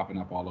characters are popping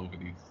up all over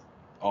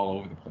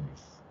the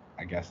place,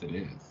 I guess it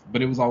is.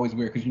 But it was always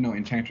weird because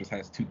Enchantress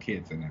has 2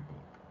 kids in that book.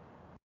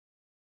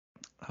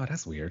 Oh,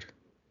 that's weird.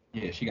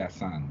 Yeah, she got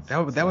sons.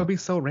 That would be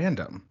so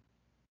random.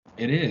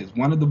 It is.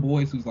 One of the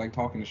boys who's like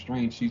talking to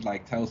Strange, she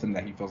like tells him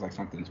that he feels like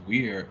something's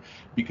weird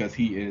because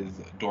he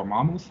is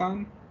Dormammu's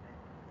son.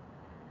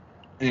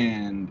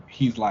 And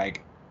he's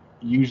like,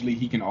 usually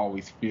he can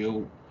always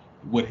feel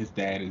what his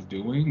dad is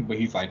doing, but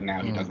he's like,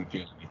 now he doesn't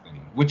feel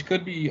anything. Which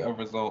could be a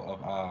result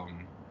of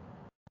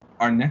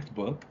our next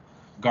book,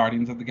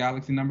 Guardians of the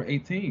Galaxy number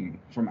 18,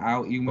 from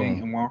Al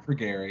Ewing and Juan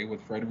Frigeri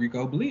with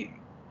Federico Blee.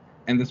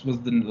 And this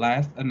was the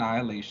last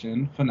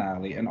Annihilation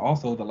finale and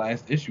also the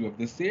last issue of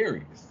this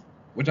series,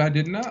 which I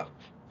didn't know.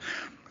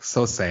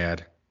 So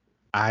sad.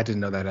 I didn't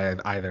know that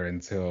either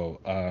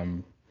until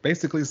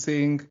basically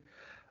seeing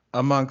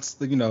amongst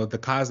the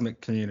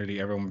cosmic community,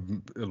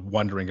 everyone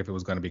wondering if it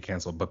was going to be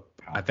canceled. But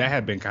that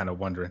had been kind of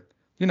wondering,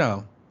 we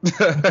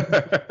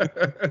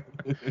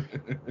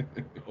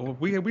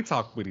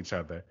talked with each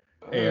other,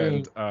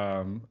 and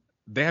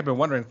they had been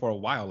wondering for a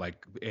while,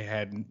 like it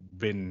hadn't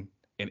been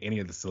in any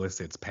of the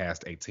solicits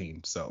past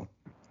 18. So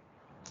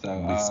we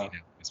seen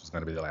it. This was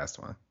going to be the last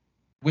one.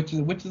 Which is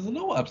a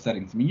little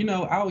upsetting to me.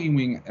 Al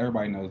Ewing,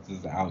 everybody knows this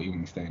is Al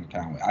Ewing stand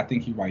account. I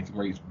think he writes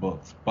great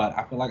books, but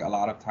I feel like a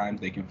lot of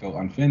times they can feel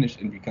unfinished,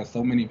 and because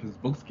so many of his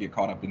books get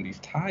caught up in these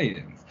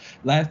tie-ins.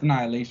 Last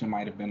Annihilation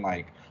might have been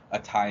like a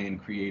tie-in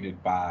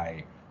created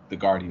by the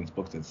Guardians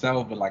books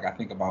itself, but like I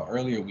think about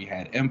earlier, we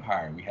had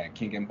Empire, we had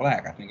King in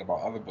Black. I think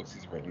about other books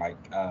he's written, like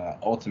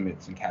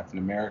Ultimates and Captain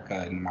America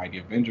and Mighty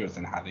Avengers,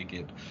 and how they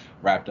get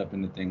wrapped up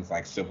into things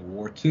like Civil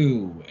War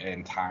 2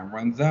 and Time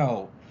Runs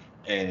Out.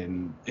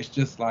 And it's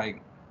just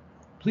like,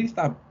 please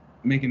stop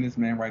making this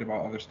man write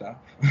about other stuff.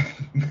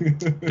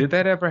 Did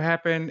that ever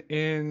happen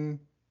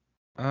in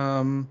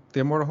The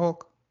Immortal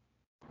Hulk?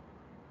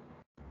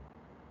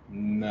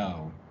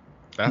 No.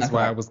 That's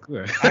why it was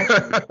good.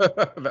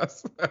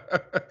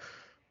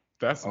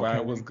 That's why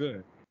it was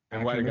good.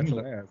 And why it got to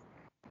last.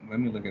 Let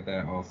me look at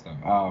that also.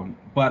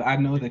 But I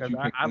know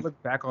that I look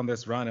back on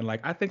this run and like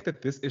I think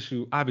that this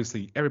issue,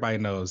 obviously everybody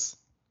knows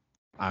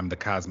I'm the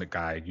cosmic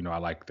guy, I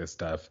like this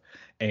stuff.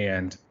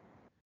 And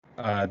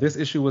this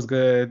issue was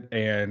good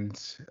and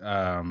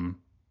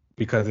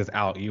because it's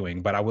Al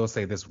Ewing, but I will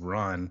say this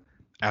run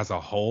as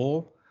a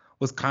whole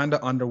was kind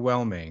of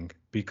underwhelming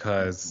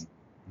because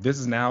this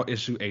is now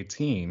issue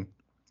 18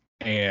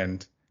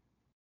 and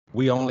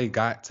we only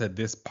got to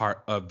this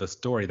part of the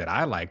story that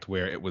I liked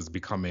where it was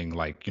becoming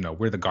like,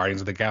 we're the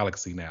Guardians of the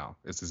Galaxy now.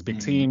 It's this big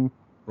team,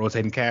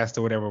 rotating cast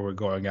or whatever we're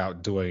going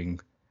out doing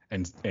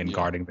and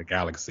guarding the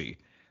galaxy.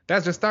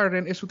 That just started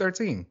in issue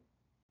 13.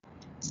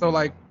 So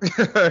like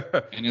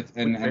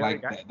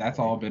that's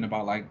all been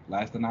about like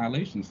Last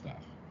Annihilation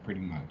stuff, pretty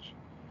much.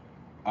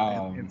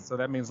 And so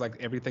that means like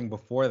everything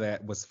before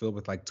that was filled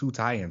with like 2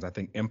 tie-ins. I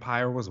think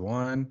Empire was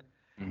one,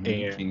 and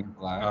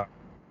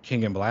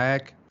King in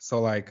Black.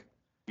 So like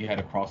we had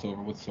a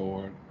crossover with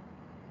Sword.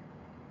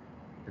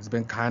 It's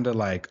been kind of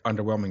like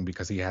underwhelming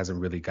because he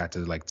hasn't really got to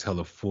like tell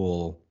a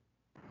full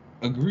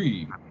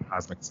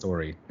cosmic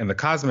story, and the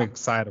cosmic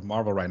side of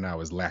Marvel right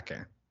now is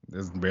lacking.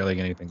 There's barely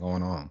anything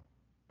going on.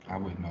 I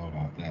wouldn't know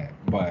about that,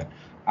 but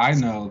I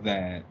know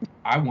that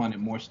I wanted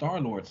more Star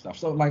Lord stuff.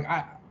 So like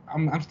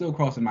I'm still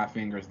crossing my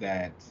fingers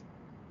that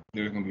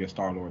there's gonna be a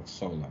Star Lord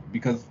solo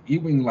because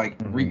Ewing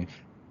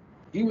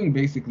Ewing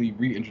basically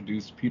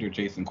reintroduced Peter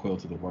Jason Quill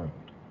to the world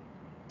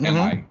and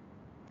like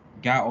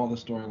got all the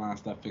storyline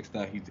stuff fixed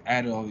up. He's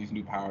added all these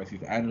new powers.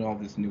 He's added all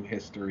this new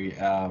history.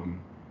 And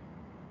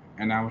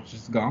now it's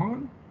just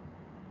gone.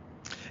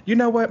 You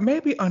know what?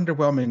 Maybe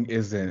underwhelming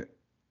isn't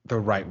the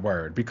right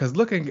word because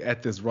looking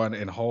at this run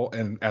in whole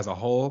and as a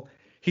whole,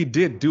 he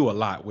did do a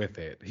lot with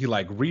it. He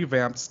like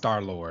revamped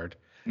Star-Lord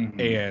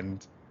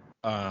and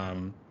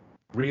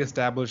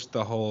reestablished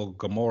the whole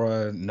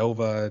Gamora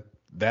Nova,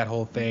 that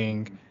whole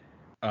thing.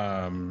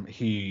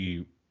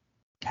 He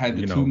had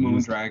the two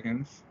Moon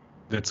Dragons.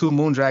 The two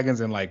Moon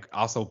Dragons and like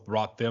also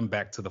brought them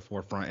back to the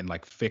forefront and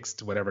like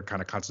fixed whatever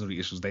kind of continuity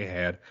issues they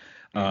had.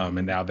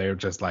 And now they're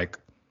just like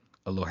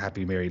a little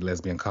happy married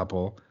lesbian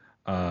couple.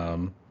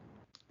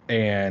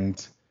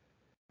 And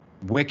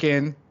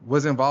Wiccan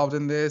was involved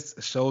in this,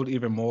 showed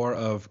even more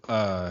of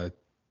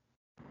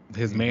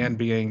his man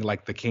being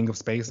like the king of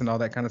space and all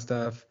that kind of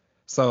stuff.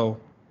 So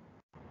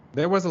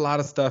there was a lot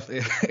of stuff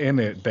in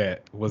it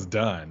that was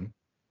done.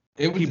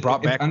 He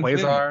brought back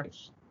Quasar,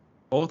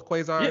 both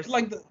Quasars.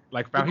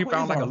 Yeah, he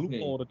found like a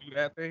loophole to do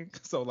that thing.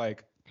 So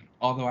like,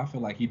 although I feel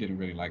like he didn't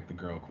really like the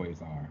girl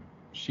Quasar.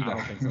 I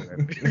don't think so.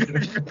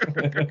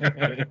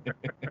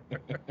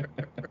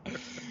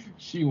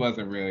 She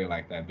wasn't really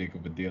like that big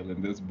of a deal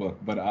in this book,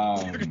 but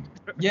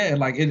yeah,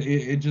 like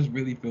it just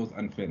really feels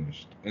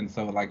unfinished, and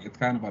so like it's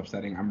kind of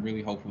upsetting. I'm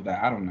really hopeful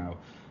that I don't know,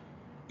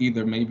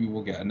 either maybe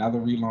we'll get another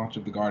relaunch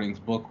of the Guardians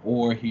book,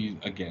 or he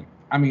again.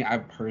 I mean, I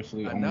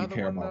personally only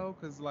care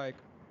about because like.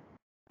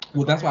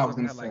 Well, that's what I was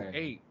gonna say. Like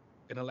 8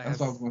 in the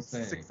last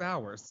 6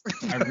 hours.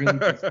 I really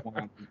just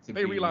want to.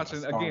 They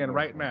relaunching again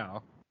right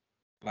now.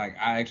 Like,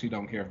 I actually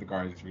don't care if the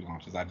Guardians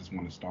relaunches. I just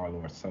want a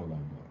Star-Lord solo book.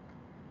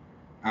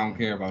 I don't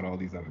care about all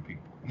these other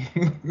people.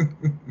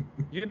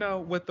 You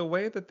know, with the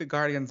way that the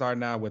Guardians are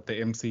now with the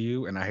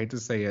MCU, and I hate to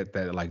say it,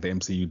 that like the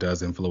MCU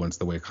does influence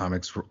the way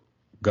comics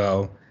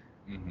go.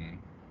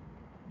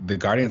 The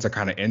Guardians are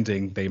kind of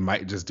ending. They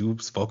might just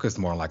focus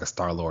more on like a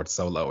Star-Lord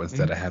solo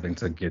instead of having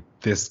to get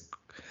this,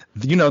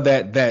 you know,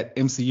 that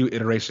MCU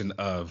iteration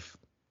of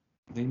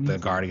the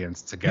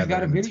Guardians together. He's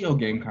got a video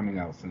game coming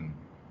out soon.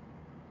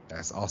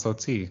 That's also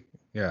T.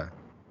 Yeah.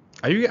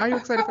 Are you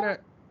excited for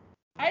that?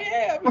 I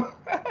am.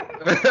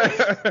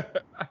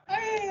 I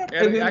am.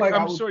 And then,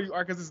 I'm sure you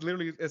are because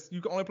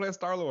you can only play a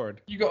Star-Lord.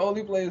 You can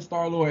only play a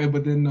Star-Lord,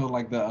 but then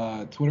like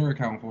the Twitter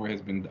account for it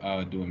has been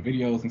doing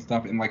videos and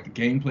stuff, and like the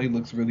gameplay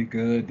looks really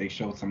good. They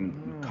showed some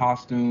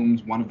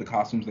costumes. One of the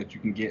costumes that you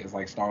can get is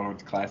like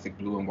Star-Lord's classic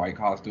blue and white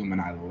costume, and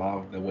I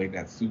love the way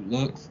that suit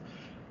looks.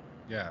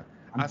 Yeah.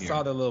 I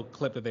saw the little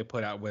clip that they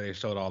put out where they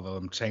showed all of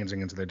them changing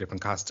into their different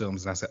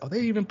costumes, and I said, oh,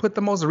 they even put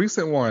the most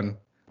recent one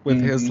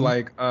with his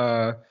like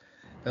a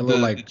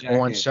little like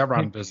orange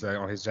chevron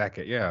on his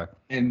jacket. Yeah.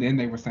 And then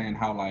they were saying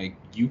how like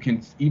you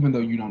can, even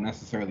though you don't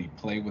necessarily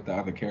play with the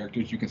other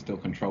characters, you can still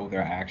control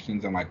their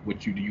actions and like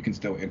what you do. You can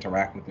still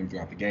interact with them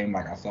throughout the game.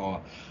 Like I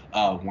saw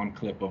one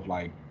clip of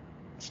like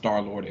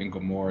Star-Lord and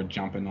Gamora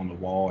jumping on the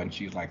wall, and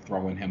she's like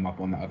throwing him up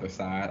on the other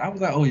side. I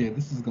was like, oh yeah,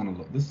 this is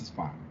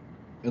fun.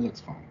 It looks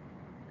fun.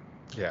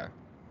 Yeah.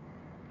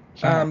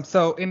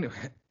 So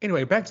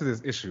anyway, back to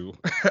this issue.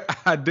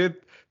 I did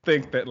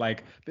think that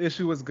like the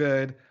issue was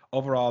good.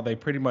 Overall, they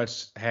pretty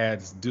much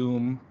had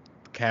Doom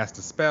cast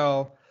a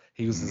spell.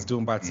 He uses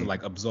Doombot to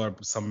like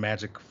absorb some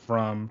magic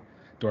from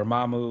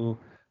Dormammu,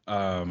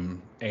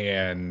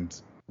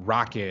 and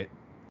Rocket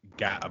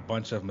got a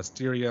bunch of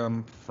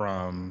Mysterium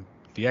from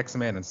the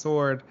X-Men and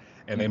Sword,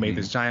 and they made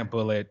this giant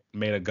bullet,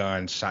 made a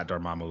gun, shot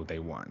Dormammu. They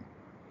won,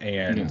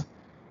 and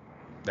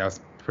that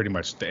was pretty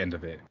much the end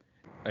of it.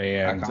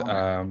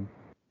 And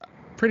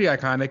pretty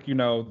iconic. You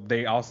know,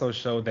 they also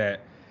showed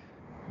that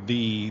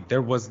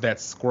there was that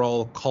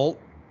Skrull cult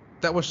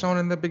that was shown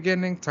in the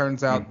beginning.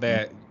 Turns out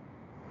that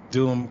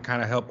Doom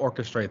kind of helped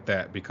orchestrate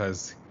that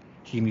because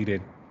he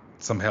needed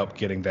some help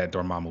getting that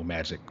Dormammu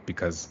magic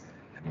because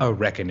a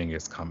reckoning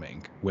is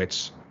coming,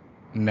 which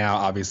now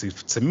obviously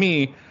to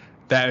me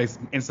that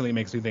instantly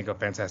makes me think of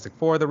Fantastic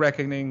Four: The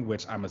Reckoning,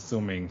 which I'm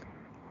assuming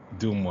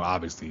Doom will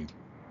obviously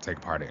take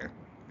part in.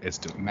 It's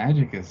Doom.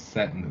 Magic is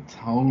setting the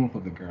tone for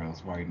the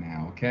girls right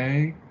now,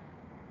 okay?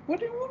 What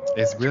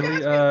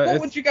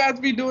would you guys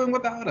be doing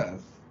without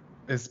us?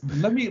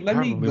 Let me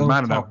go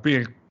about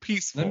being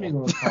peaceful. Let me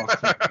go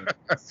talk to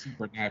the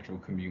supernatural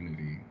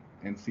community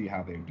and see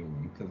how they're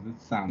doing because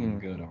it sounded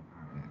good on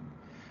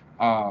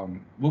my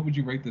end. What would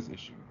you rate this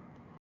issue?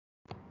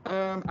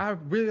 I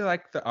really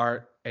liked the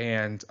art,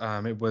 and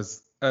it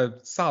was a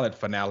solid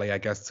finale, I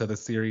guess, to the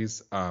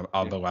series.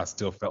 Although I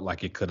still felt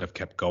like it could have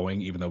kept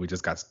going, even though we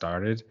just got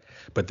started.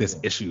 But this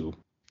issue,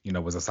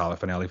 was a solid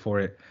finale for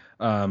it.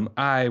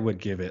 I would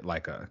give it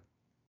like a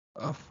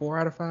 4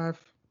 out of 5,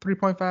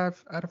 3.5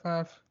 out of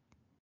 5.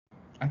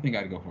 I think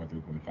I'd go for a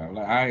 3.5.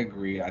 Like, I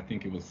agree. I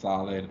think it was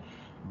solid,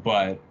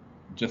 but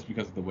just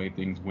because of the way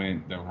things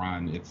went, the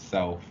run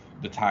itself,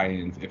 the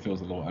tie-ins, it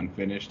feels a little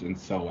unfinished, and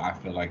so I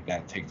feel like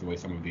that takes away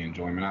some of the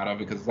enjoyment out of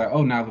it because it's like,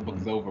 oh, now the book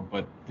is over,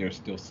 but there's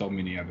still so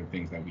many other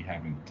things that we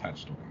haven't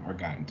touched on or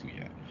gotten to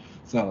yet.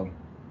 So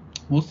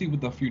we'll see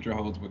what the future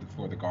holds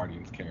for the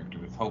Guardians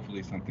characters.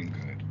 Hopefully something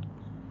good,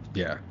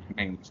 Yeah.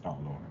 mainly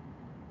Star-Lord.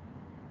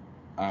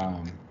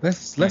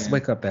 Let's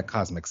wake up that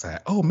cosmic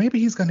side. Oh, maybe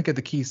he's gonna get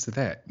the keys to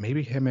that.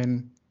 Maybe him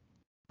and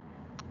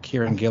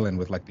Kieran Gillen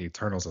with like the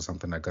Eternals or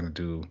something are gonna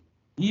do.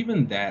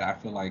 Even that, I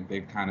feel like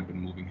they've kind of been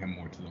moving him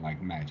more to the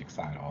like magic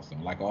side also.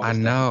 Like all the I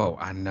stuff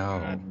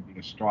know. the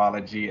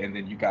astrology, and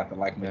then you got the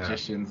like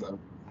magicians of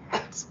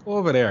It's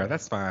over there.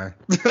 That's fine.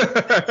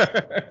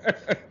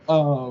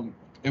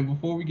 And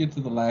before we get to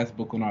the last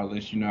book on our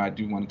list, I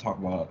do want to talk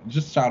about,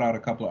 just shout out a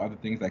couple of other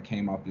things that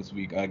came out this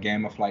week.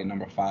 Gamma Flight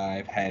number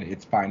 5 had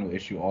its final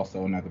issue,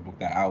 also another book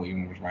that Al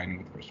Ewing was writing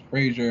with Chris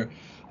Frazier.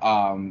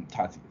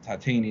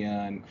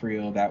 Titania and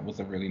Creel, that was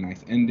a really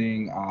nice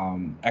ending.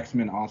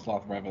 X-Men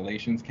Onslaught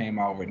Revelations came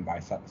out, written by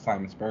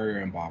Simon Spurrier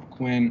and Bob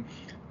Quinn.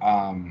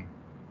 I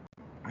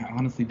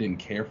honestly didn't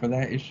care for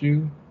that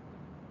issue.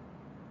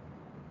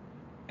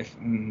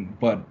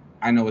 But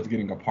I know it's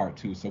getting a part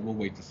 2, so we'll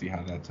wait to see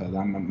how that tells.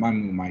 My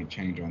mood might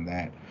change on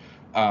that.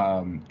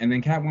 And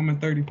then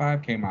Catwoman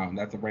 35 came out, and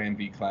that's a Ram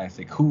V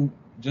classic, who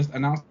just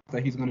announced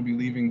that he's going to be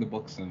leaving the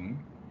book soon.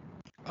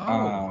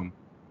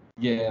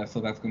 Yeah,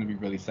 so that's going to be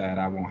really sad.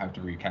 I won't have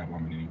to read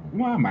Catwoman anymore.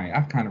 Well, I might.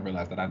 I've kind of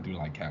realized that I do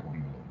like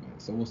Catwoman a little bit,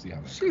 so we'll see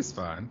how that She's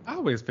fun. I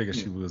always figured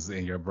she was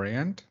in your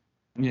brand.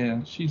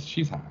 Yeah,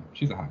 she's hot.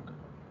 She's a hot girl.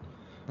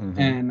 Mm-hmm.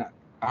 And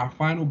our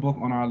final book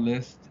on our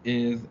list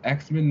is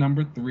X-Men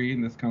number 3,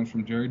 and this comes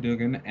from Jerry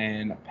Duggan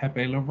and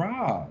Pepe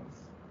Larraz.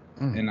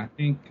 And I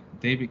think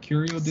David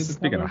Curiel did the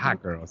Speaking of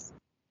hot girls.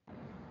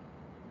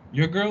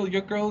 Your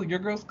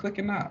girl's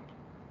clicking up.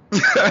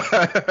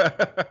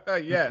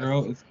 Yes. Your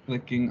girl is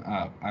clicking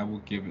up. I will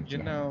give it to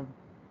her.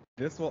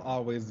 This will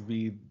always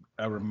be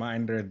a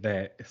reminder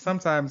that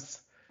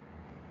sometimes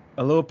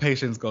a little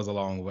patience goes a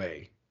long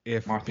way.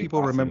 If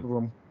people remember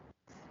him,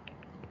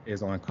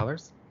 is on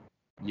Colors.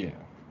 Yeah.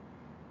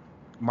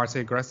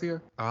 Marte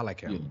Gracia? Oh, I like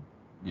him.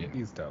 Yeah.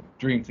 He's dope.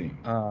 Dream Team.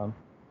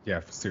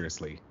 Yeah,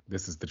 seriously.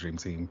 This is the Dream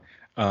Team.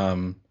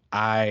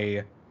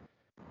 I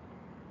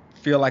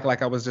feel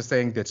like I was just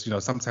saying that,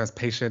 sometimes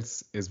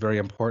patience is very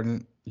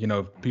important.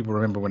 People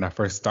remember when I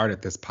first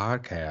started this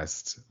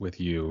podcast with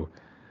you,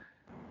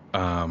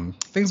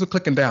 things were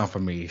clicking down for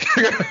me.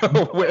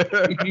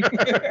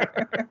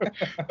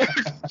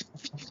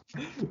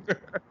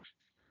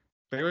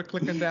 They were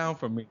clicking down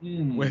for me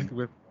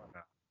with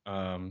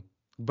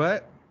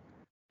but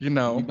we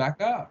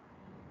back up.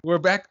 We're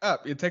back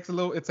up. It takes a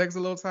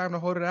little time to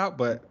hold it out,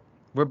 but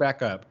we're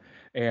back up.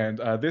 And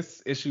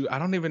this issue, I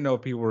don't even know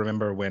if people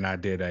remember when I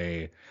did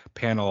a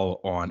panel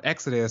on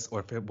Exodus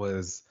or if it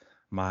was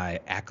my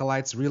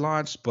Acolytes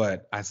relaunch,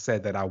 but I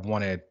said that I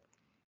wanted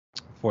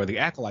for the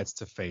Acolytes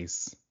to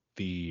face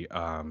the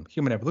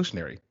Human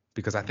Evolutionary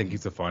because I think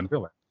he's a fun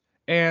villain.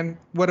 And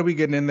what are we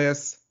getting in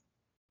this?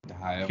 The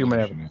High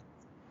Evolutionary.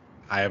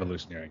 High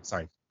Evolutionary.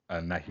 Sorry,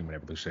 not Human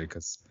Evolutionary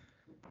because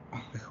I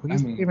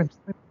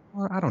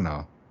don't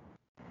know.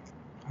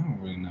 I don't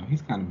really know.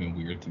 He's kind of been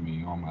weird to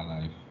me all my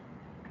life.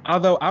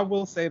 Although I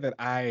will say that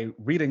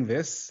reading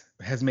this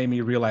has made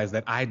me realize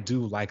that I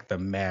do like the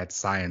mad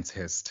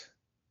scientist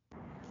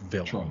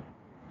villain. Trope.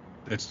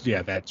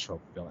 That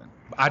trope villain.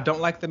 I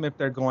don't like them if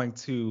they're going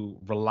to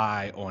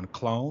rely on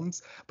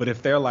clones, but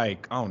if they're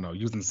like, I don't know,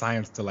 using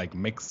science to like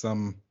make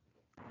some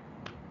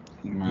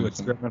new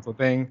experimental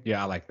thing,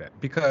 yeah, I like that.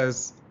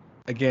 Because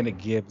again, it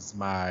gives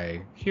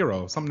my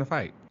hero something to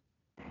fight.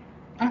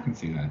 I can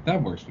see that.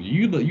 That works for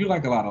you. You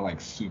like a lot of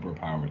like super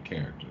powered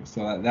characters,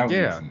 so that would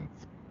make sense.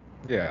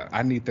 Yeah,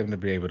 I need them to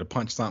be able to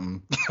punch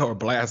something or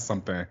blast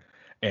something,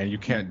 and you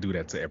can't do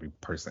that to every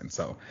person.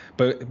 So,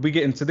 but we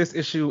get into this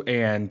issue,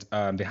 and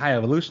the High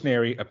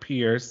Evolutionary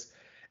appears,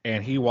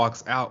 and he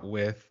walks out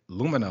with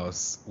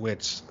Luminos,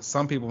 which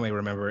some people may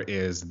remember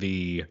is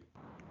the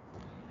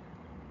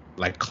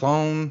like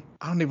clone.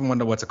 I don't even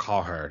know what to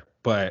call her,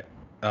 but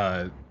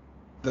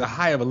the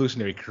High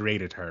Evolutionary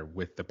created her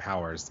with the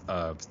powers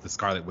of the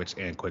Scarlet Witch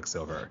and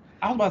Quicksilver.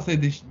 I was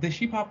about to say,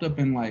 she popped up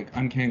in like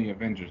Uncanny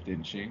Avengers,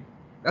 didn't she?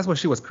 That's when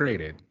she was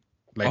created,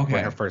 when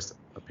her first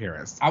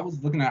appearance. I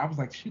was looking at, I was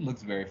like, she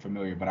looks very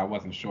familiar, but I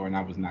wasn't sure, and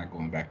I was not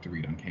going back to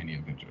read Uncanny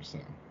Avengers, so.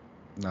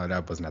 No,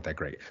 that was not that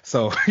great.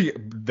 So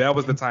that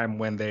was the time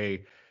when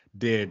they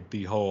did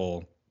the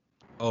whole,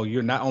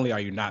 you're not only are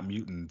you not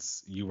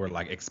mutants, you were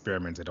like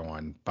experimented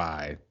on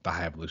by the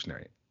High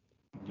Evolutionary.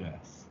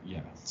 Yes.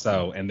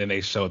 So, and then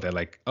they showed that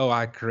like,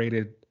 I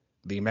created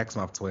the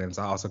Maximoff twins.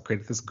 I also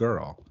created this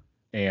girl.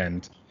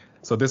 And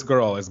so this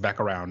girl is back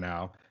around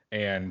now.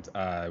 And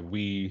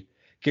we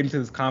get into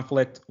this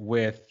conflict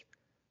with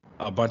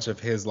a bunch of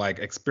his like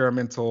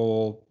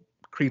experimental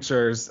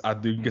creatures. I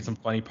do get some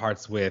funny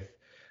parts with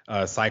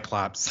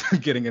Cyclops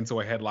getting into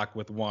a headlock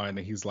with one.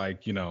 And he's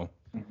like, you're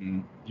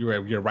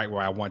right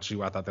where I want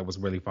you. I thought that was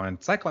really fun.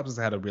 Cyclops has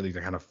had a really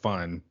kind of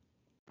fun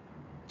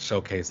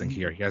showcasing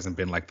here. He hasn't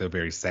been like the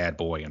very sad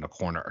boy in a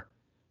corner.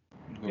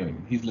 Great.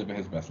 He's living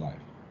his best life.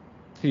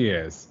 He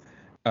is.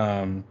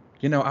 I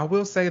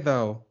will say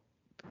though,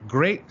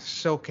 great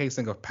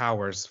showcasing of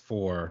powers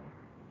for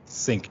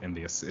Sync in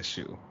this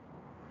issue.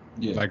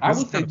 Yeah, Like I this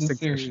is would say kind of this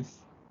Sync's issue. series.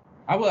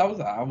 I would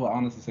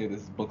honestly say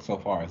this book so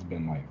far has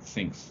been like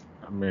Sync's.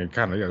 I mean,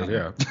 kind of,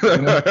 yeah.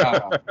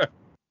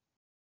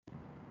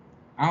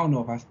 I don't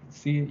know if I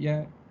see it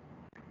yet.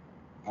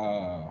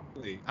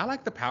 I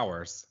like the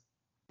powers.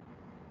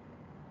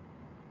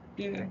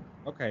 Yeah.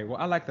 Okay, well,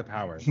 I like the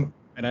powers.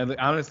 And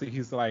honestly,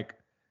 he's like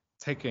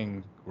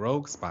taking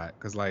Rogue's spot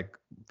because like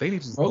they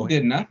need to just Rogue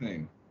did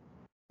nothing.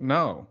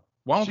 No.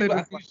 Why don't She- they I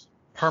just think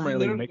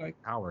permanently literally, make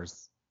like-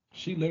 powers?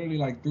 She literally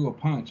like threw a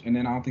punch, and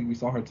then I don't think we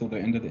saw her till the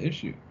end of the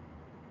issue.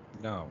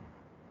 No.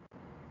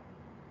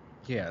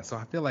 Yeah, so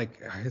I feel like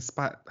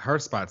her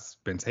spot's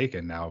been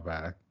taken now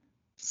by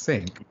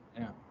Sync.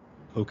 Yeah.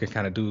 Who can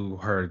kind of do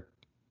her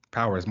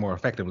powers more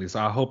effectively. So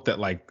I hope that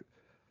like,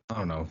 I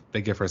don't know,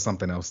 they give her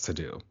something else to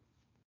do.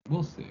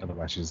 We'll see.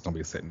 Otherwise, she's just gonna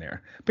be sitting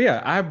there. But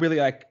yeah, I really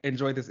like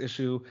enjoyed this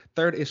issue.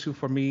 Third issue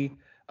for me.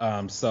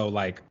 So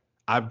like,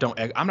 I'm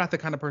not the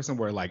kind of person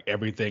where like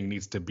everything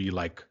needs to be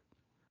like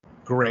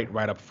great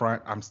right up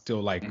front. I'm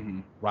still like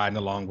riding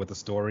along with the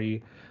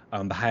story.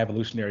 The High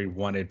Evolutionary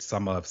wanted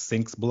some of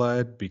Sync's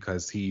blood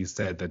because he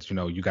said that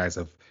you guys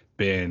have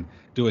been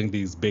doing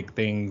these big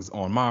things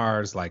on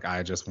Mars. Like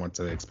I just want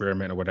to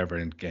experiment or whatever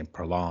and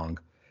prolong.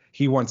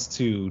 He wants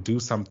to do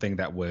something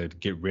that would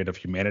get rid of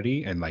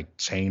humanity and like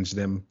change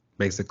them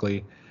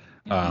basically.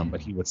 But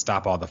he would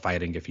stop all the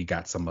fighting if he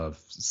got some of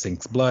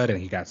Sync's blood,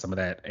 and he got some of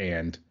that,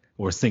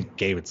 or Sync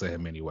gave it to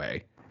him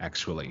anyway,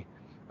 actually.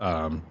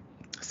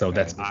 So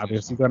that's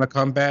obviously gonna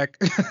come back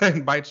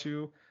and bite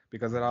you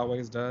because it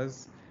always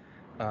does.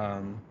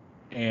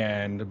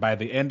 And by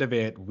the end of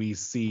it, we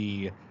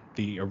see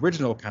the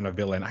original kind of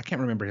villain. I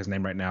can't remember his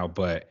name right now,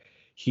 but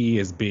he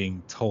is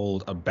being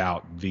told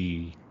about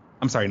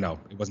I'm sorry, no,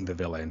 it wasn't the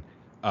villain.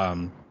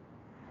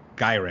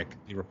 Gyrick,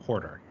 the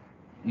reporter.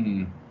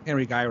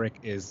 Henry Gyrick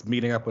is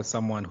meeting up with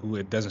someone who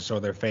it doesn't show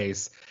their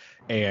face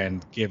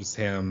and gives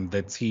him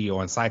the tea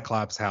on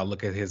Cyclops, how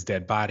look at his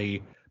dead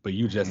body, but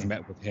you just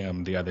met with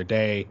him the other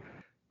day.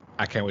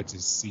 I can't wait to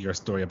see your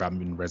story about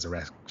mutant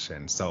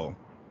resurrection. So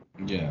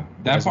yeah,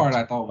 that part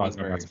I thought was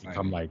very exciting.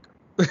 Become like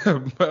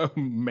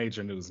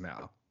major news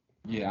now.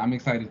 Yeah, I'm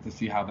excited to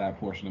see how that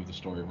portion of the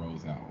story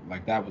rolls out.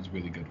 Like that was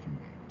really good for me.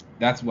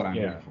 That's what I'm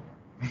here for.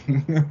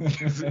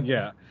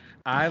 Yeah,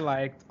 I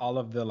liked all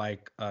of the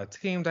like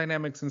team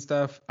dynamics and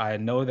stuff. I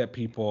know that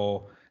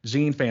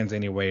Jean fans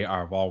anyway,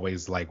 are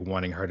always like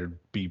wanting her to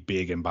be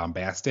big and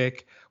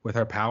bombastic with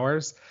her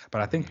powers,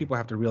 but I think people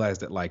have to realize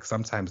that like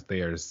sometimes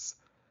there's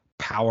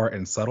power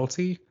and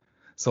subtlety.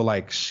 So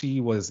like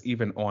she was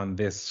even on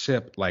this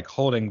ship like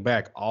holding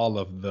back all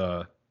of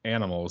the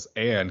animals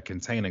and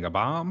containing a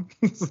bomb.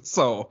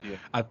 So yeah.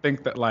 I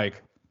think that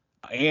like,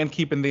 and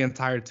keeping the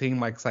entire team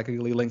like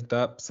psychically linked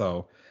up.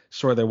 So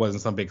sure, there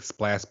wasn't some big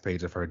splash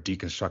page of her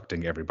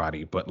deconstructing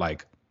everybody, but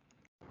like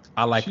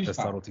I like the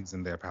subtleties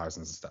in their powers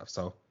and stuff.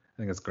 So I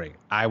think it's great.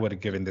 I would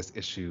have given this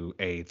issue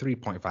a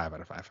 3.5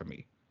 out of 5 for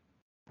me.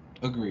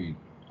 Agreed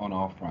on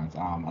all fronts.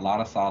 A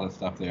lot of solid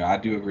stuff there. I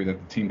do agree that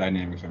the team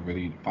dynamics are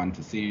really fun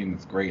to see, and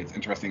it's great. It's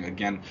interesting.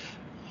 Again,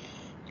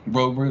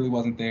 Rogue really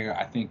wasn't there.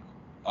 I think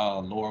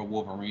Laura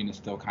Wolverine is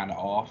still kind of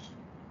off.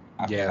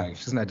 I feel like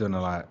she's not doing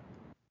a lot.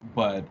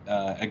 But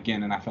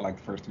again, and I feel like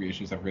the first 3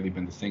 issues have really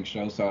been the Sync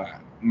show. So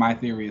my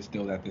theory is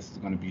still that this is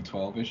going to be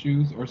 12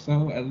 issues or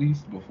so, at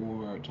least,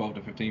 before 12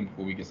 to 15,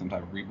 before we get some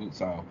type of reboot.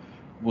 So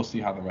we'll see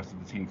how the rest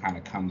of the team kind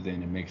of comes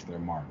in and makes their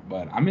mark.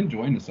 But I'm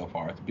enjoying it so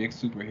far. It's big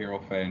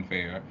superhero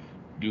fanfare.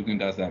 Dugan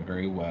does that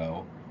very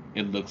well.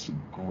 It looks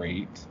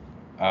great.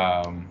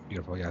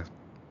 Beautiful, yeah.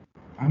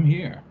 I'm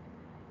here.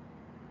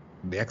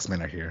 The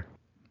X-Men are here.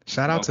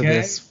 Shout out to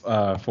this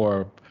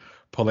for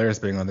Polaris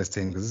being on this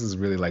team, because this is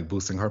really like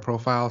boosting her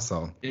profile.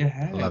 So it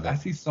has. Love it. I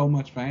see so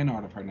much fan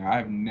art of her now.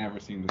 I've never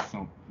seen this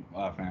fan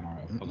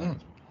art of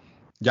Polaris.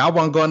 Y'all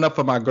weren't going up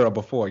for my girl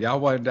before. Y'all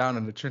weren't down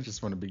in the trenches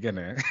from the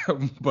beginning.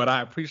 But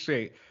I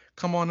appreciate.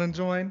 Come on and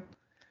join.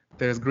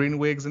 There's green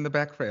wigs in the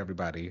back for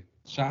everybody.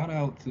 Shout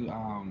out to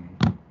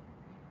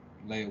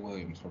Leia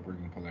Williams for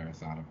bringing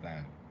Polaris out of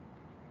that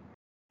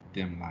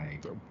dim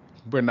light.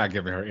 We're not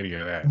giving her any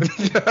of that.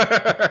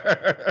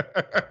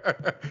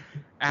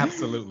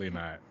 Absolutely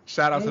not.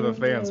 Shout out to the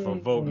fans for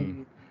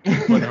voting,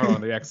 putting her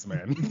on the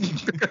X-Men.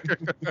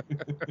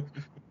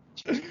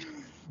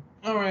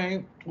 All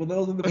right. Well,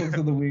 those are the books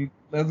of the week.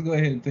 Let's go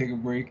ahead and take a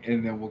break,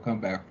 and then we'll come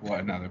back for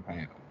another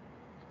panel.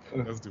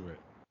 Let's do it.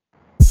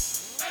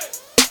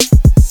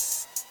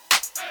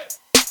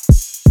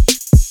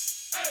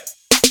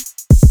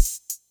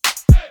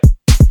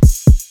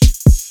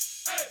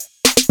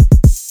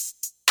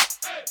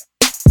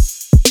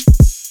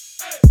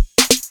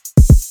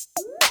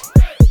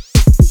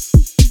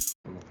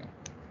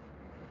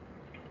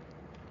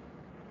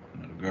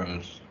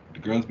 The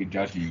girls be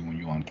judging you when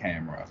you're on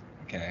camera.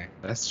 Okay.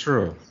 That's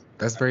true.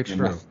 That's very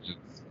true.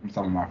 from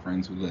some of my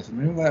friends who listen.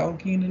 They were like, "Oh,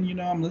 Keenan,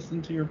 I'm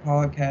listening to your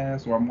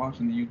podcast, or I'm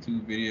watching the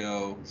YouTube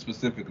video."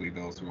 Specifically,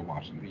 those who are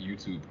watching the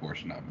YouTube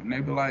portion of it, and they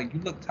be like,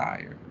 "You look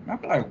tired." And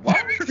I'd be like,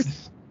 "What?"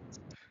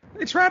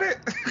 They tried it.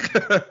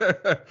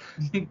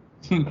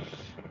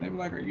 They be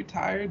like, "Are you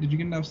tired? Did you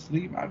get enough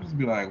sleep?" I'd just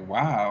be like,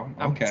 "Wow,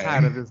 okay." I'm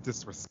tired of this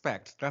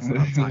disrespect. That's what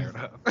I'm tired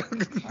of.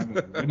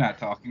 We're not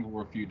talking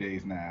for a few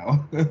days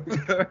now.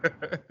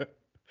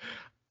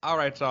 All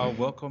right, y'all.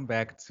 Welcome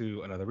back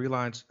to another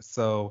relaunch.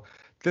 So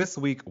this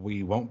week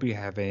we won't be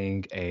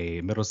having a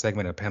middle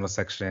segment, a panel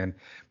section,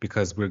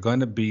 because we're going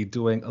to be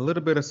doing a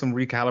little bit of some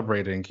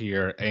recalibrating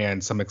here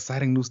and some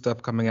exciting new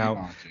stuff coming out.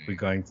 We're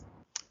going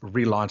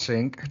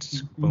relaunching.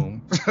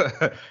 Boom.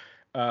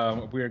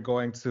 We're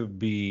going to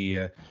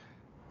be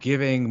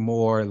giving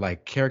more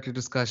like character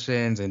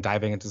discussions and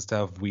diving into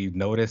stuff. We've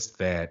noticed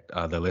that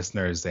the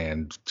listeners,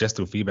 and just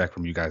through feedback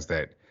from you guys,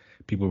 that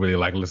people really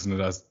like listening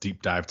to us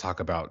deep dive talk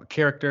about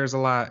characters a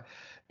lot,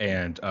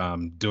 and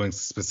doing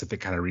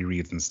specific kind of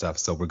rereads and stuff.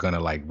 So we're gonna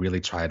like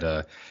really try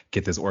to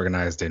get this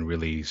organized and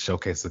really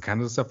showcase the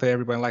kind of stuff that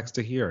everybody likes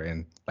to hear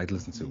and like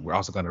listen to. We're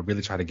also gonna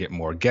really try to get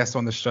more guests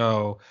on the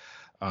show,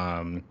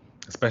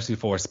 especially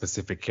for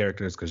specific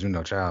characters, because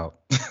child,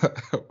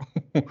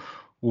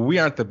 we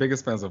aren't the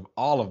biggest fans of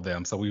all of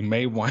them. So we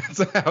may want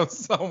to have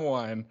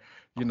someone,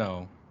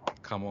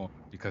 come on,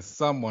 because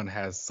someone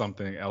has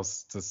something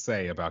else to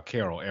say about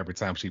Carol every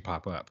time she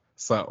pop up.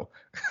 So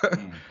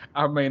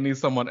I may need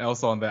someone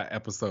else on that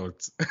episode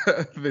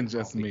than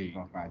just me. You're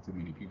gonna find too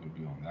many people to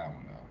be on that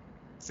one though.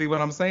 See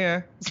what I'm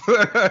saying?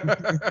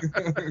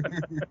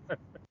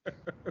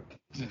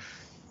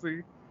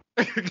 See?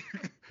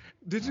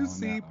 Did you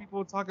see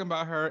people talking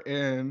about her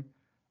in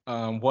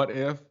What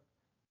If?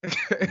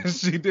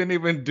 She didn't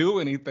even do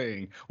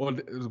anything. Well,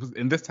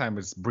 and this time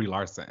it's Brie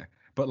Larson,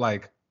 but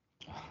like.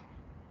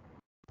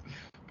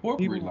 Poor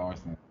Brie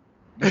Larson.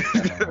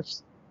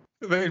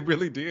 They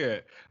really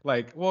did.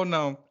 Like, well,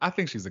 no, I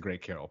think she's a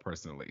great Carol,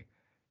 personally.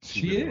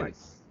 She really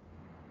is.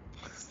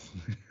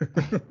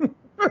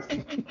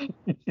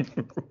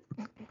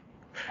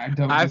 I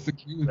don't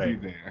disagree with you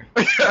there.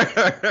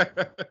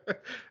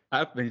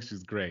 I think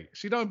she's great.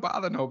 She don't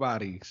bother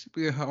nobody. She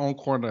be in her own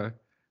corner,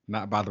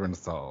 not bothering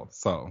us all.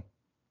 So.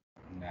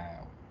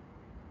 No.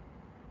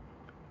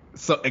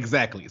 So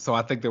exactly. So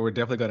I think that we're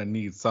definitely gonna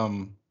need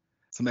some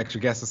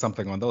extra guests or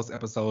something on those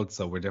episodes.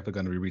 So we're definitely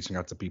going to be reaching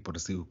out to people to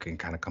see who can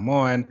kind of come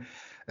on,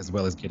 as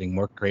well as getting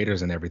more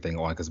creators and everything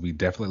on, because we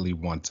definitely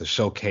want to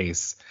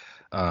showcase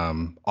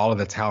all of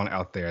the talent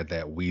out there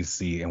that we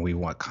see, and we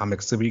want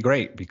comics to be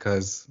great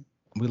because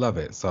we love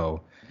it.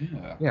 So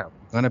yeah,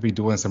 we're going to be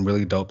doing some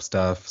really dope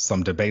stuff,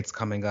 some debates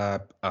coming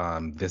up.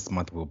 This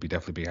month we'll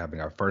definitely be having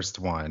our first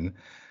one.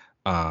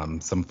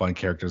 Some fun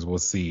characters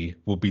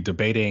we'll be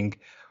debating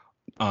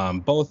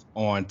both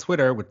on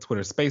Twitter with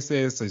Twitter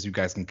Spaces, so as you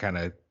guys can kind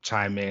of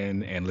chime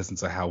in and listen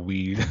to how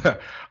we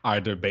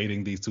are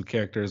debating these two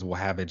characters. We'll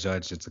have it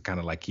judged to kind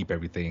of like keep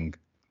everything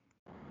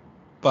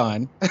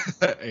fun,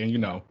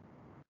 and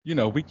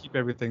we keep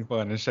everything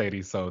fun and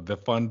shady. So the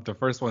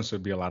first one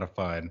should be a lot of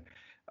fun,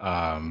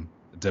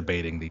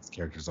 debating these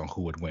characters on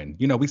who would win.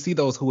 We see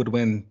those who would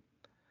win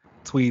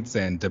tweets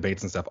and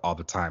debates and stuff all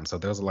the time, so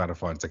there's a lot of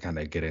fun to kind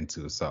of get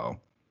into. So,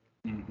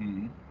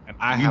 and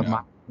I have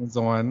my hands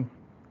on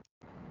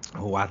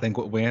who I think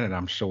would win, and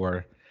I'm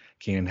sure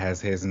Keenan has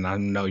his, and I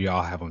know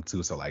y'all have them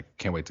too. So like,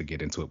 can't wait to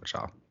get into it with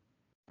y'all.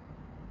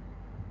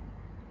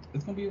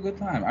 It's gonna be a good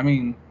time. I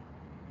mean,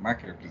 my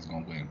character's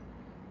gonna win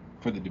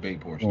for the debate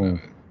portion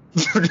of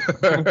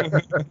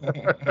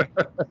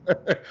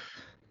it.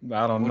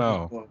 I don't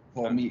know.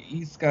 Call me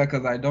Iska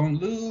because I don't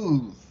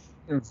lose.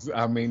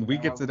 I mean, we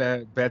get to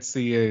that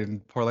Betsy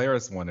and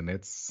Polaris one, and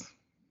it's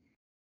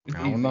I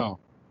don't easy. know.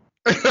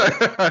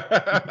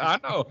 I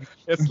know.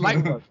 It's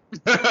light work.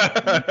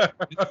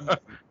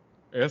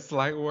 It's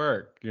light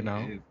work,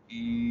 It's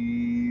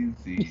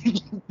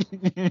easy.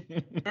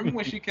 Remember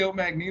when she killed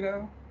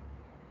Magneto?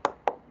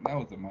 That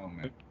was a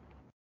moment.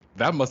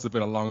 That must have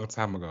been a long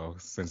time ago,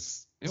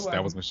 since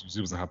that was when she was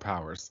using her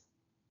powers.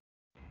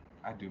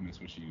 I do miss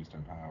when she used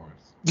her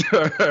powers.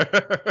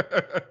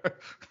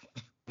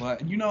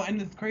 But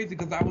and it's crazy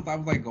because I was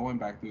like going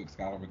back through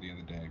Excalibur the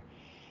other day,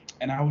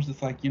 and I was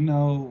just like,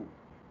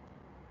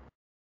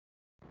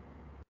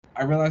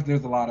 I realized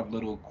there's a lot of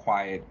little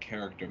quiet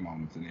character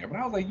moments in there, but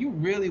I was like, you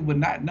really would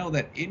not know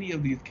that any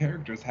of these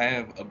characters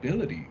have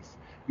abilities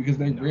because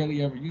they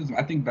rarely ever use them.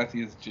 I think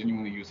Betsy has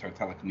genuinely used her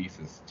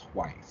telekinesis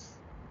twice.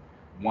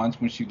 Once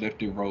when she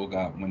lifted Rogue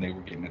up when they were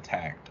getting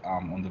attacked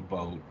on the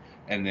boat,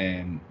 and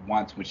then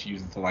once when she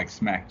used it to like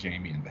smack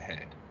Jamie in the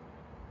head.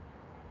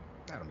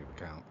 That don't even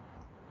count.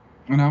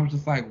 And I was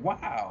just like,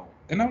 wow.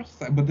 And I was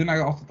just like, but then I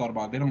also thought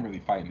about they don't really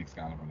fight in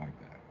Excalibur like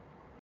that.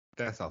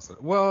 That's also,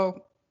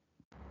 well,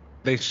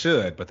 they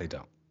should, but they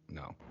don't.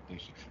 No. They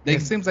should.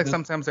 It seems like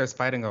sometimes there's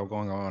fighting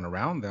going on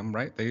around them,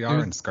 right? They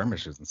are in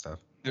skirmishes and stuff.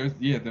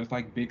 there's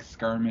like big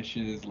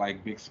skirmishes,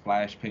 like big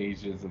splash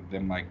pages of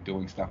them like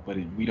doing stuff, but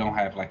we don't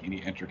have like any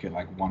intricate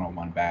like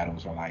one-on-one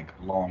battles or like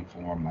long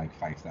form like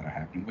fights that are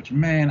happening. Which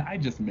man, I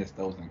just miss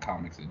those in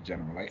comics in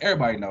general. Like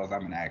everybody knows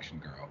I'm an action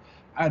girl.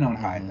 I don't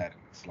hide Hmm. that in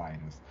the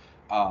slightest.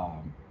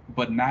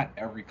 But not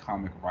every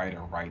comic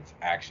writer writes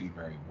action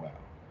very well.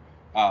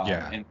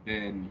 Yeah. And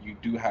then you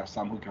do have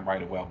some who can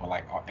write it well, but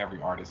like every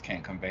artist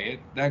can't convey it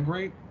that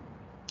great.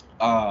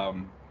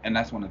 And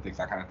that's one of the things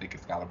I kind of think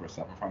Excalibur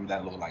suffered from.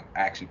 That little like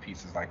action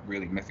piece is like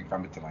really missing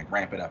from it to like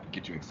ramp it up and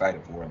get you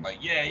excited for it. I'm like,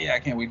 yeah, yeah, I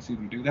can't wait to see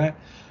them do that.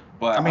 I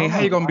But I mean, don't how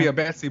know. you The gonna be line, a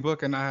Betsy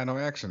book and not have no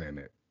action in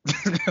it?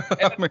 and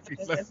I mean,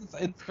 let's,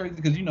 it's crazy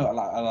because a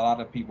lot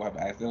of people have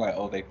asked. They're like,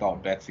 oh, they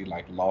thought Betsy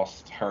like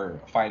lost her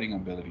fighting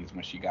abilities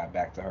when she got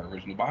back to her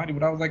original body.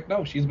 But I was like,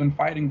 no, she's been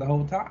fighting the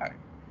whole time.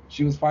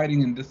 She was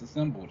fighting in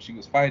Disassembled. She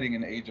was fighting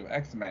in the Age of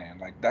X-Men.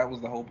 Like that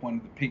was the whole point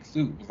of the pink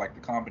suit. Was like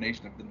the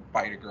combination of the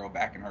fighter girl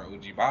back in her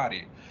OG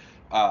body.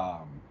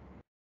 Um,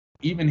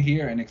 Even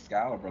here in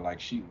Excalibur,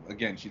 like she's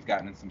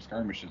gotten in some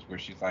skirmishes where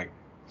she's like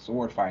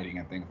sword fighting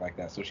and things like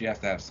that. So she has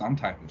to have some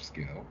type of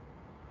skill.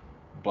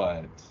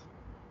 But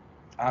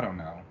I don't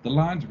know. The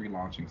line's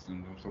relaunching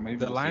soon, though, so maybe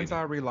the we'll see lines it.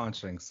 are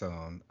relaunching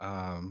soon.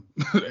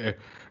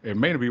 It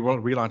may be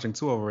relaunching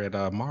too over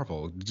at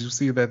Marvel. Did you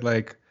see that?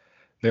 Like,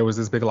 there was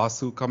this big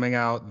lawsuit coming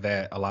out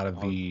that a lot of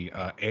Oh,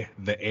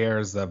 the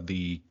heirs of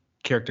the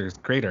characters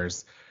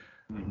creators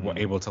were mm-hmm.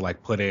 able to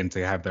like put in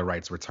to have their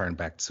rights returned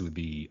back to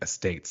the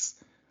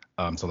estates.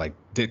 So like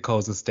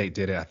Ditko's estate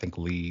did it. I think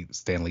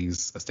Stan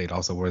Lee's estate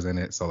also was in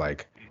it. So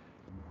like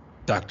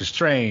Doctor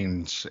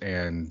Strange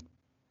and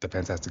the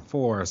Fantastic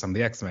Four, some of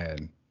the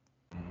X-Men,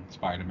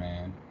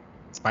 Spider-Man.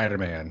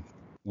 Spider-Man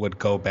would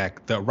go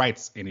back. The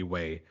rights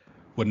anyway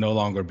would no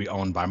longer be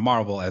owned by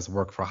Marvel as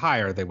work for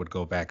hire. They would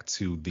go back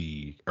to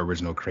the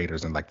original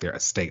creators and like their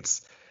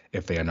estates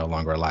if they are no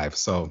longer alive.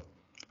 So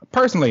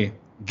personally,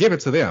 give it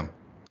to them.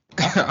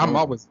 I I'm support it.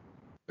 always,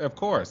 of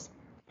course.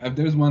 If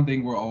there's one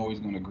thing we're always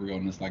going to agree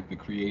on, it's like the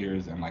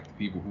creators and like the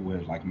people who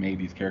have like made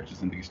these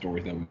characters and these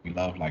stories that we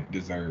love like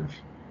deserve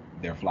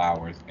their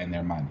flowers and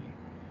their money,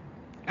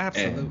 and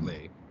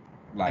Absolutely.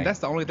 And like that's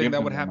the only thing give that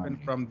them would their happen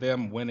money. from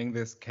them winning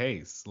this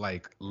case.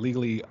 Like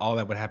legally, all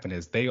that would happen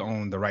is they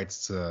own the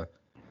rights to,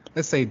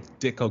 let's say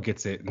Ditko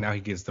gets it, now he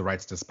gets the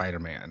rights to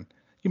Spider-Man.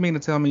 You mean to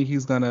tell me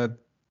he's gonna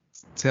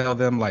tell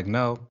them like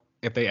no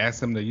if they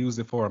ask him to use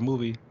it for a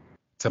movie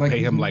to Like pay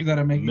these him movies like that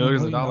are making a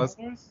millions of billion dollars?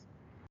 dollars.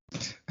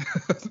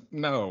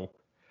 No. Of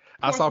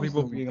I course, saw we're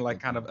people still gonna being get like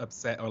those kind of movies.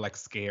 upset or like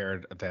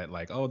scared that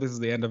like, oh, this is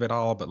the end of it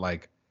all, but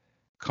like,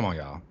 come on,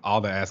 y'all.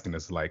 All they're asking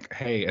is like,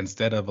 hey,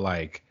 instead of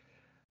like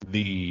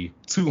the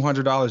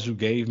 $200 you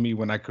gave me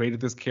when I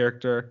created this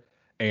character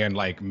and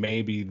like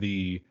maybe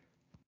the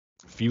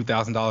few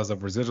 $1,000s of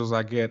residuals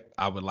I get,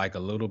 I would like a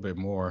little bit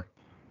more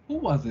Who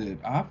was it?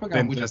 I forgot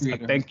than which just a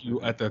creator has thank said you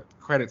it. at the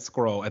credit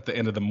scroll at the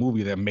end of the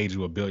movie that made you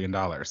 $1 billion.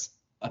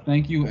 A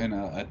thank you and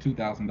a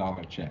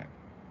 $2,000 check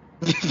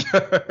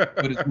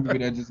for this movie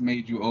that just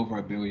made you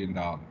over $1 billion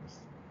for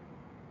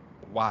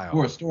a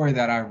Wild. story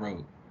that I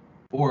wrote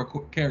or a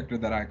character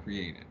that I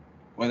created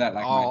or that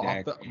like my All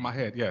off dad my created.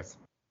 head, yes.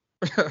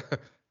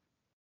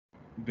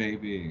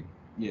 Baby,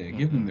 yeah,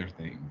 give them Mm-mm. their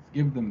things,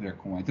 give them their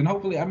coins, and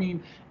hopefully, I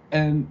mean,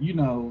 and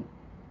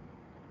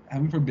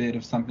heaven forbid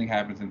if something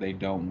happens and they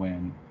don't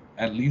win,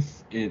 at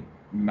least it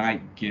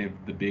might give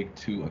the big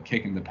two a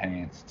kick in the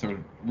pants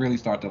to really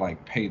start to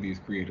like pay these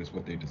creators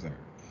what they deserve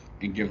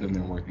and give them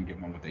their Hmm. worth and give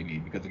them what they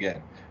need because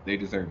again, they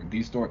deserve it.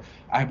 These stories,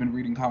 I've been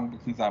reading comic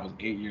books since I was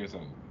 8 years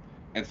old,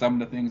 and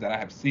some of the things that I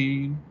have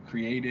seen,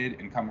 created,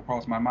 and come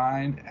across my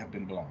mind have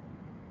been blown.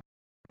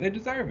 They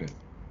deserve it.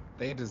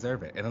 They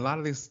deserve it. And a lot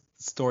of these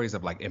stories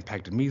have like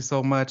impacted me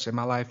so much in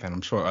my life, and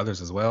I'm sure others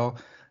as well.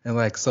 And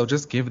like, so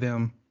just give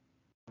them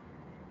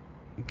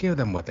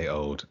what they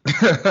owed.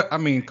 I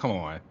mean, come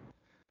on.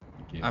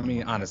 Give I them mean,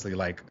 what they honestly,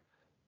 like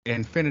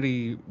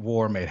Infinity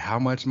War made how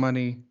much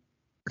money?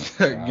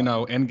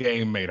 child.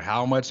 Endgame made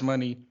how much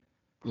money?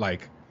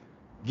 Like,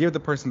 give the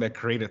person that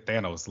created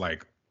Thanos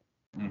like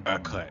a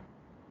Hmm. cut.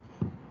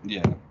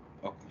 Yeah.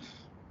 Oh,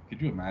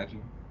 could you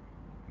imagine?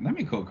 Let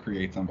me go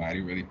create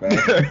somebody really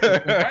fast.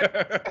 Right?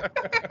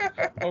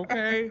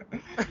 Okay.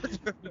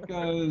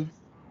 Because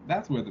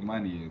that's where the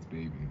money is,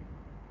 baby.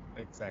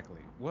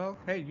 Exactly. Well,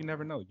 hey, you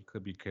never know. You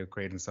could be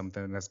creating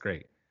something that's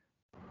great.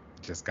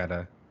 Just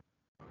gotta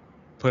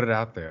put it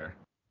out there.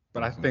 I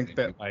But I was gonna think say,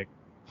 that like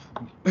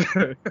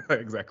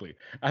exactly.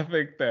 I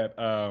think that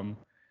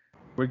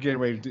we're getting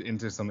ready to,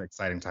 into some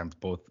exciting times,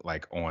 both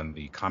like on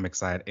the comic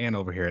side and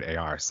over here at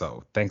AR.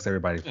 So thanks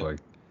everybody yeah. for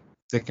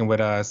sticking with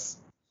us,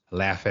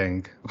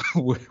 laughing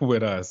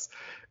with us,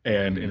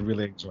 and Hmm.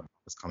 really enjoying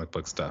this comic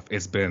book stuff.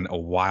 It's been a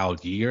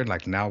wild year.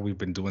 Like now we've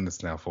been doing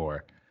this now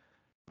for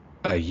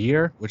a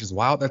year, which is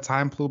wild that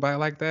time flew by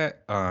like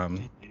that.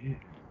 It did.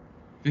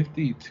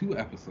 52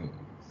 episodes.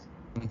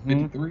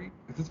 Mhm. 53?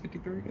 Is this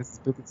 53? This is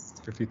 50,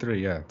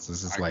 53, yeah. So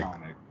this is like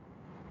Iconic.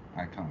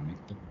 Iconic.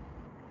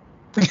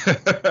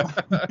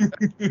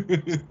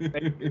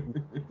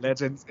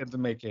 legends in the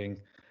making.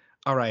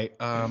 All right,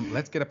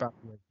 let's get up out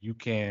here. You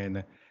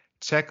can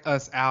check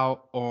us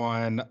out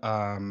on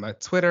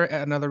Twitter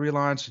at Another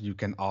Relaunch. You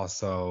can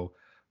also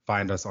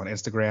find us on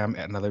Instagram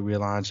at Another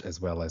Relaunch, as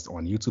well as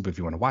on YouTube if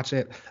you want to watch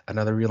it,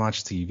 Another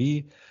Relaunch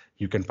TV.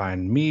 You can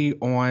find me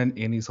on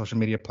any social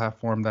media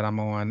platform that I'm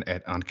on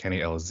at Uncanny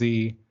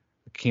LZ.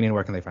 Keenan,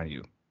 where can they find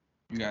you?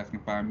 You guys can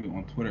find me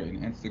on Twitter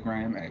and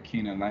Instagram at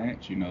Keenan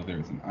Lance. You know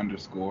there's an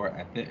underscore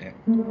at the end.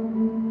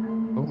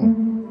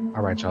 Boom.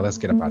 All right, y'all, let's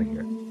get up out of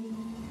here.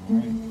 All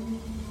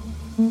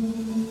right.